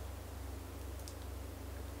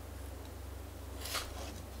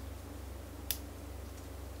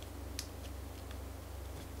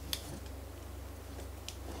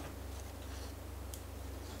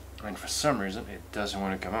 And for some reason, it doesn't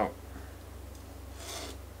want to come out.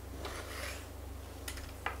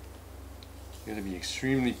 You gotta be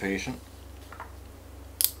extremely patient.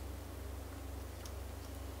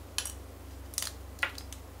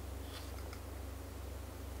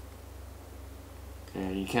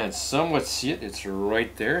 And you can somewhat see it, it's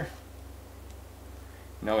right there.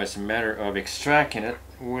 Now it's a matter of extracting it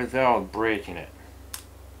without breaking it.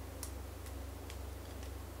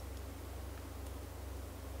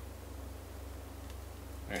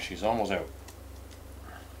 There, she's almost out.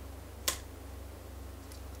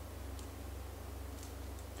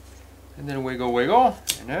 And then wiggle, wiggle,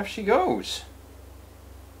 and there she goes.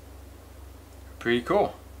 Pretty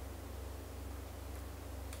cool.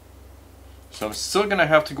 So I'm still gonna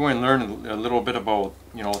have to go and learn a little bit about,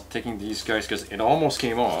 you know, taking these guys, because it almost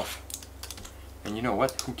came off. And you know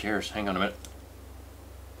what? Who cares? Hang on a minute.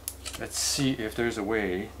 Let's see if there's a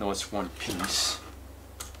way. No, it's one piece.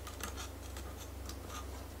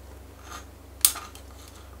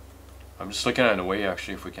 I'm just looking at a way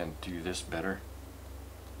actually if we can do this better.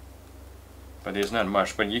 But there's not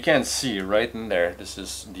much, but you can see right in there, this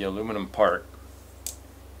is the aluminum part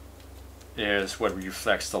is what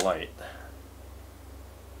reflects the light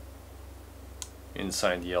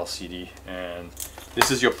inside the LCD. And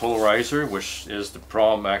this is your polarizer, which is the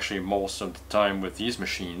problem actually most of the time with these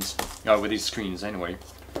machines, with these screens anyway.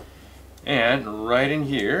 And right in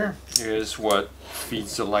here is what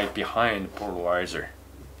feeds the light behind the polarizer.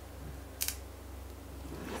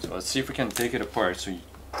 So let's see if we can take it apart. So,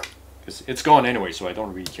 because it's gone anyway, so I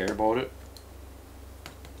don't really care about it.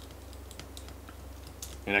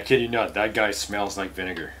 And I kid you not, that guy smells like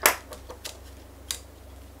vinegar.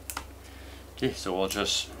 Okay, so I'll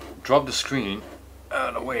just drop the screen out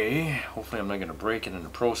of the way. Hopefully I'm not going to break it in the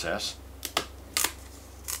process.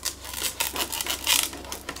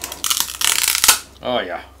 Oh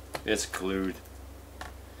yeah, it's glued.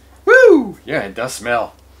 Woo! Yeah, it does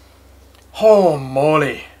smell. Oh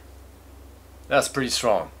moly! That's pretty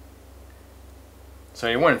strong. So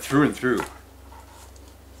it went through and through.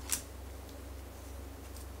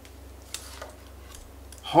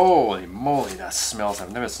 Holy moly, that smells.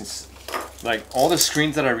 I've never seen... Like, all the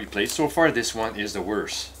screens that I replaced so far, this one is the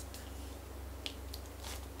worst.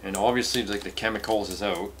 And obviously, like, the chemicals is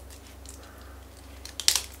out.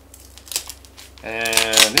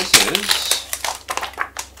 And this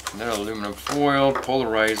is another aluminum foil,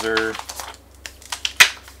 polarizer.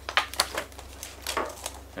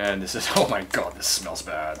 And this is, oh my god, this smells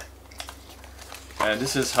bad. And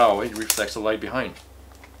this is how it reflects the light behind.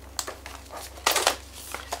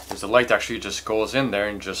 Because the light actually just goes in there,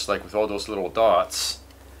 and just like with all those little dots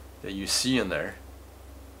that you see in there,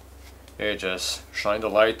 it just shine the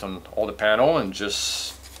light on all the panel, and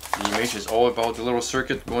just the image is all about the little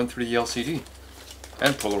circuit going through the LCD.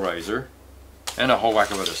 And polarizer, and a whole whack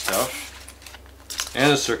of other stuff,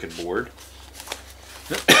 and a circuit board.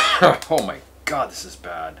 Oh my god, this is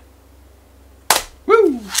bad.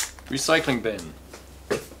 Woo! Recycling bin.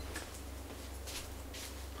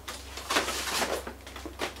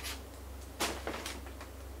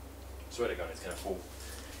 Swear to god, it's kind of full.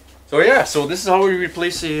 So yeah, so this is how we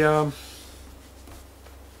replace a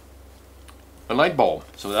light bulb.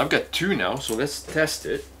 So I've got two now, so let's test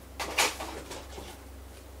it.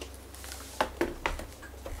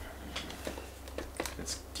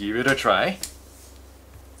 Give it a try.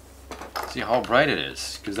 See how bright it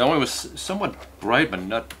is. Because that one was somewhat bright, but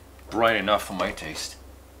not bright enough for my taste.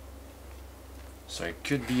 So it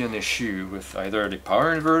could be an issue with either the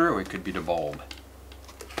power inverter, or it could be the bulb.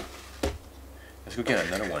 Let's go get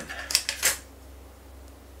another one.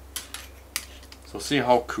 So see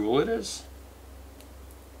how cool it is?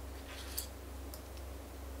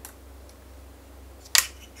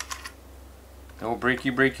 No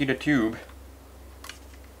breaky the tube.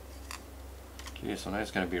 Okay, so now it's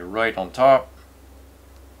going to be right on top.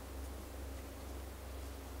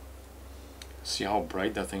 See how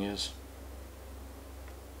bright that thing is?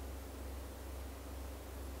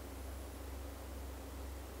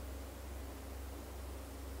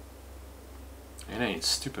 It ain't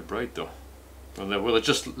stupid bright though. Well, we'll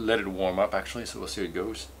just let it warm up actually, so we'll see how it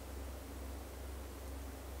goes.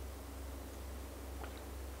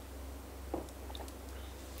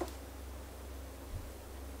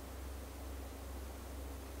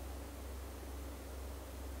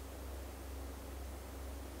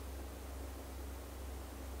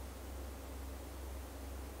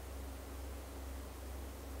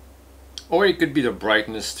 Or it could be the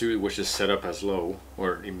brightness too, which is set up as low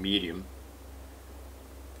or in medium.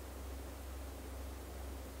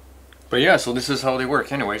 But yeah, so this is how they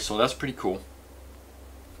work anyway, so that's pretty cool.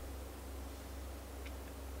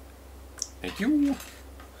 Thank you.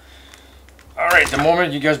 Alright, the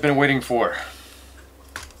moment you guys been waiting for.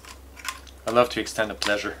 I love to extend the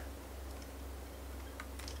pleasure.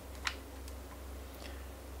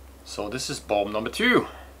 So this is bulb number 2.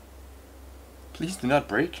 Please do not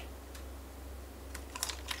break.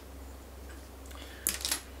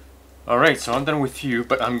 Alright, so I'm done with you,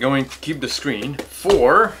 but I'm going to keep the screen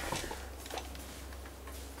for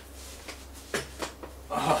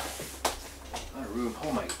my room.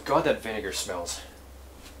 Oh my god, that vinegar smells.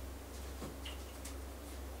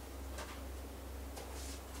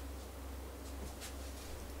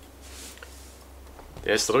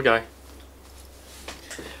 There's the little guy.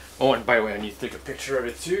 Oh, and by the way, I need to take a picture of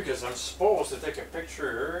it too, because I'm supposed to take a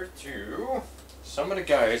picture to some of the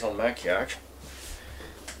guys on Maciac.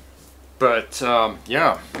 But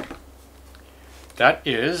yeah, that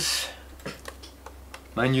is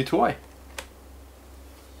my new toy.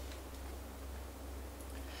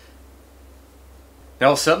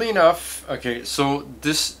 Now, sadly enough, okay, so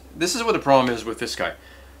this this is what the problem is with this guy.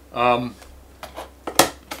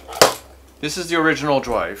 This is the original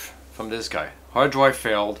drive from this guy. Hard drive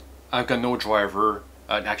failed. I've got no driver.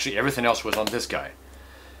 Actually, everything else was on this guy.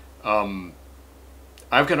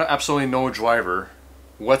 I've got absolutely no driver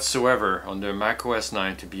whatsoever on the Mac OS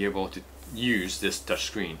 9 to be able to use this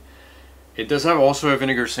touchscreen. It does have also a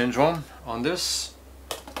vinegar syndrome on this.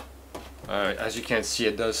 As you can see,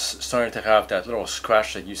 it does start to have that little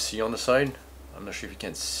scratch that you see on the side. I'm not sure if you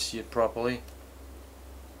can see it properly.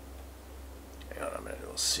 Hang on a minute,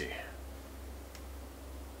 we'll see.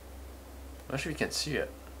 I'm not sure if you can see it.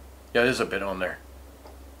 Yeah, there's a bit on there.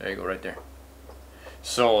 There you go, right there.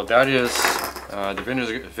 So that is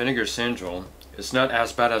the vinegar syndrome. It's not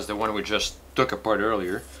as bad as the one we just took apart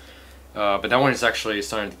earlier, but that one is actually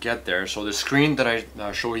starting to get there. So the screen that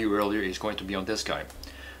I showed you earlier is going to be on this guy.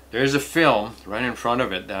 There's a film right in front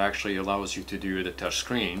of it that actually allows you to do the touch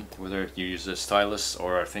screen, whether you use a stylus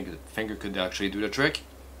or I think the finger could actually do the trick.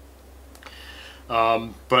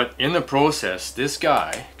 But in the process, this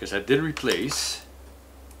guy, because I did replace,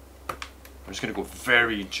 I'm just going to go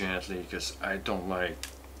very gently because I don't like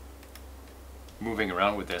moving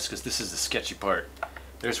around with this, because this is the sketchy part.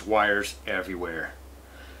 There's wires everywhere.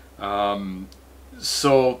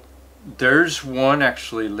 So there's one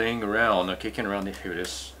actually laying around, kicking around. Here it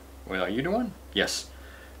is. Wait, are you the one? Yes.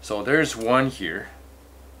 So there's one here.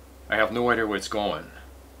 I have no idea where it's going.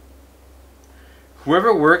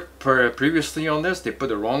 Whoever worked previously on this, they put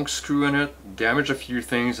the wrong screw in it, damaged a few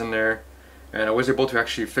things in there, and I was able to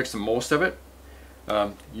actually fix most of it.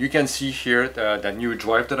 You can see here that new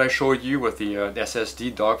drive that I showed you with the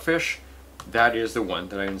SSD Dogfish. That is the one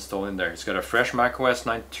that I installed in there. It's got a fresh macOS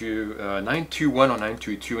 921 or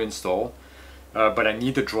 922 install, but I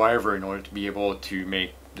need the driver in order to be able to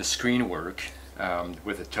make the screen work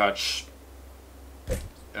with the touch, the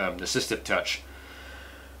assistive touch.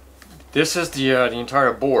 This is the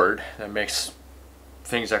entire board that makes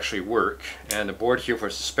things actually work, and the board here for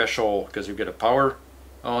special, because you get a power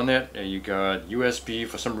on it, and you got USB.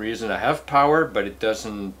 For some reason I have power, but it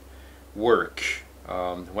doesn't work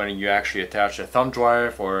when you actually attach a thumb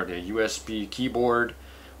drive or the USB keyboard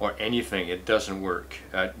or anything. It doesn't work.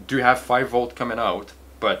 I do have 5 volt coming out,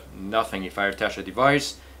 but nothing. If I attach a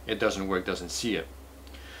device, it doesn't work, doesn't see it.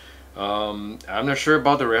 I'm not sure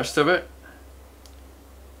about the rest of it.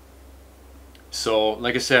 So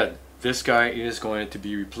like I said, this guy is going to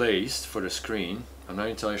be replaced for the screen. I'm not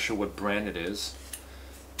entirely sure what brand it is,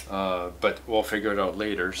 but we'll figure it out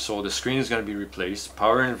later. So the screen is going to be replaced,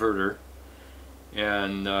 power inverter,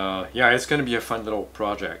 and yeah, it's going to be a fun little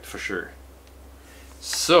project for sure.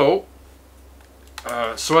 So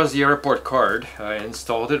as the airport card, I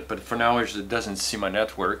installed it, but for now it doesn't see my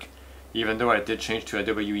network, even though I did change to a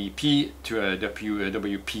WEP to a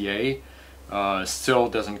WPA. Still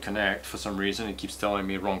doesn't connect for some reason. It keeps telling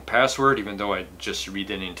me wrong password, even though I just redid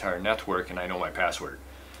the entire network and I know my password.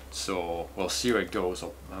 So we'll see where it goes.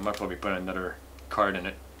 I might probably put another card in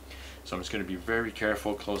it. So I'm just going to be very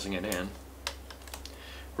careful closing it in.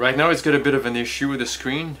 Right now it's got a bit of an issue with the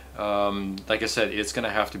screen. Like I said, it's going to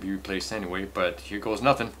have to be replaced anyway, but here goes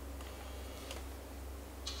nothing.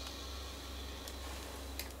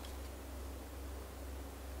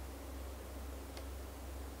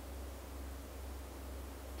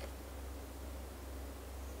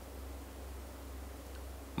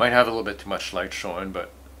 Might have a little bit too much light showing, but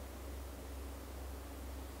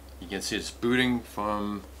you can see it's booting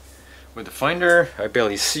from with the Finder. I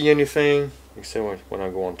barely see anything except when I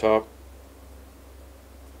go on top.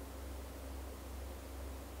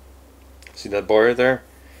 See that bar there?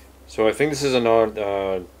 So I think this is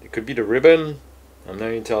another, it could be the ribbon. I'm not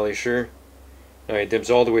entirely sure. Now it dims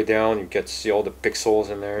all the way down. You get to see all the pixels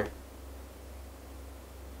in there.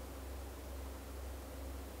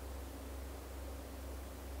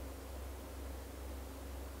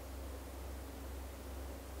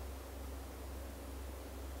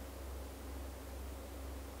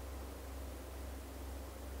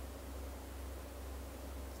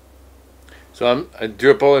 So I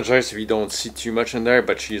do apologize if you don't see too much in there,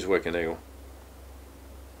 but she's working. There you go.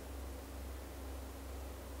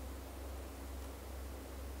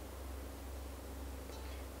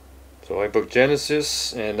 So Ibook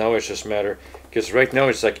Genesis, and now it's just matter, because right now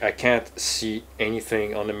it's like I can't see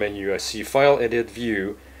anything on the menu. I see File, Edit,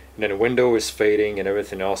 View, and then the window is fading and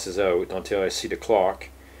everything else is out until I see the clock.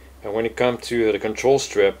 And when it comes to the control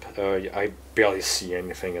strip, I barely see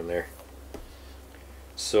anything in there.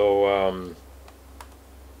 So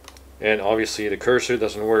and obviously the cursor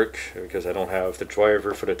doesn't work because I don't have the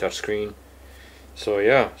driver for the touch screen. So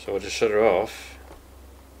yeah, so I'll just shut it off.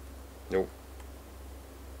 Nope.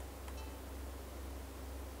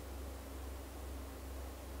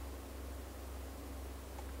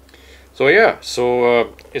 So yeah,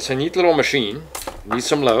 it's a neat little machine. Needs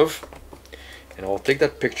some love. And I'll take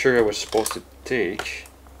that picture I was supposed to take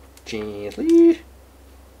gently.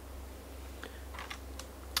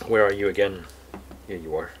 Where are you again? Here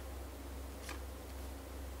you are.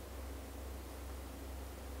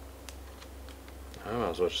 I might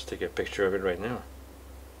as well just take a picture of it right now.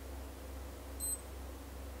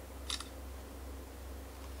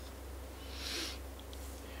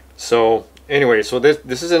 So anyway, so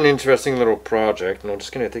this is an interesting little project, and I'm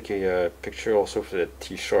just gonna take a picture also for the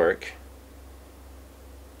T-Shark.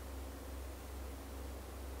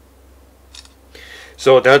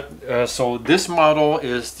 So so this model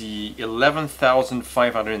is the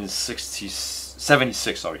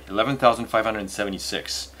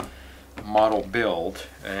 11,576 model build,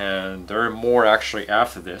 and there are more actually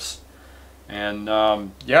after this. And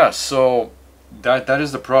yeah, so that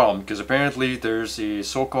is the problem, because apparently there's a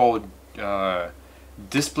so-called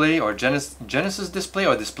display or Genesis display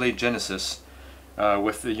or display Genesis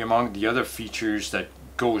with among the other features that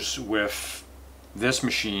goes with this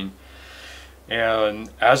machine.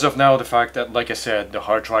 And as of now, the fact that, like I said, the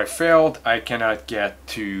hard drive failed, I cannot get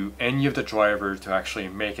to any of the drivers to actually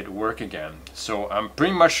make it work again. So I'm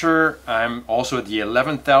pretty much sure I'm also the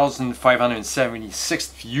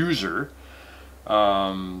 11,576th user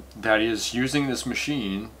that is using this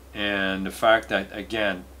machine, and the fact that,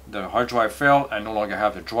 again, the hard drive failed, I no longer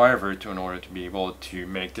have the driver in order to be able to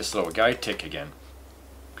make this little guy tick again.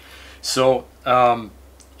 So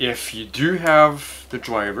if you do have the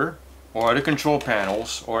driver or the control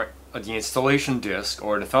panels or the installation disk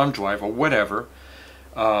or the thumb drive or whatever,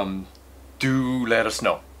 do let us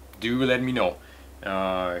know. Do let me know,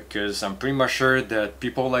 because I'm pretty much sure that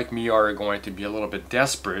people like me are going to be a little bit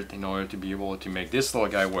desperate in order to be able to make this little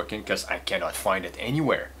guy working, because I cannot find it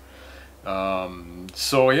anywhere.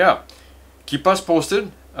 So yeah, keep us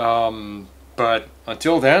posted, but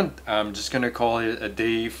until then, I'm just gonna call it a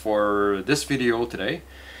day for this video today.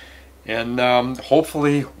 And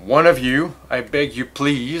hopefully one of you, I beg you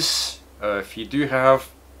please, if you do have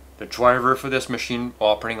the driver for this machine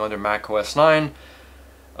operating under Mac OS 9,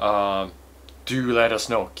 do let us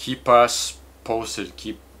know. Keep us posted.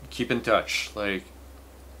 Keep in touch. Like,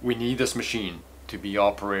 we need this machine to be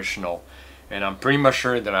operational, and I'm pretty much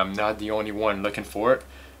sure that I'm not the only one looking for it.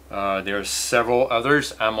 There's several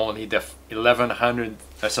others. I'm only the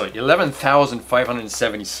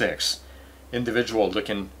 11,576 individual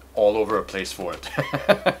looking all over a place for it.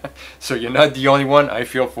 So you're not the only one. I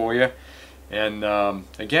feel for you. And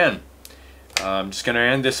again, I'm just gonna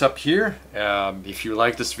end this up here. If you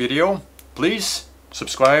like this video, please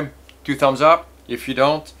subscribe, 2 thumbs up. If you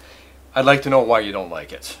don't, I'd like to know why you don't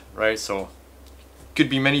like it, right? So could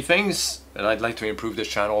be many things, and I'd like to improve this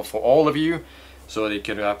channel for all of you, so they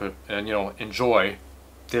could have enjoy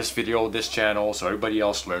this video, this channel, so everybody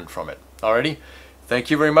else learn from it. Alrighty, thank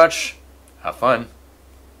you very much. Have fun.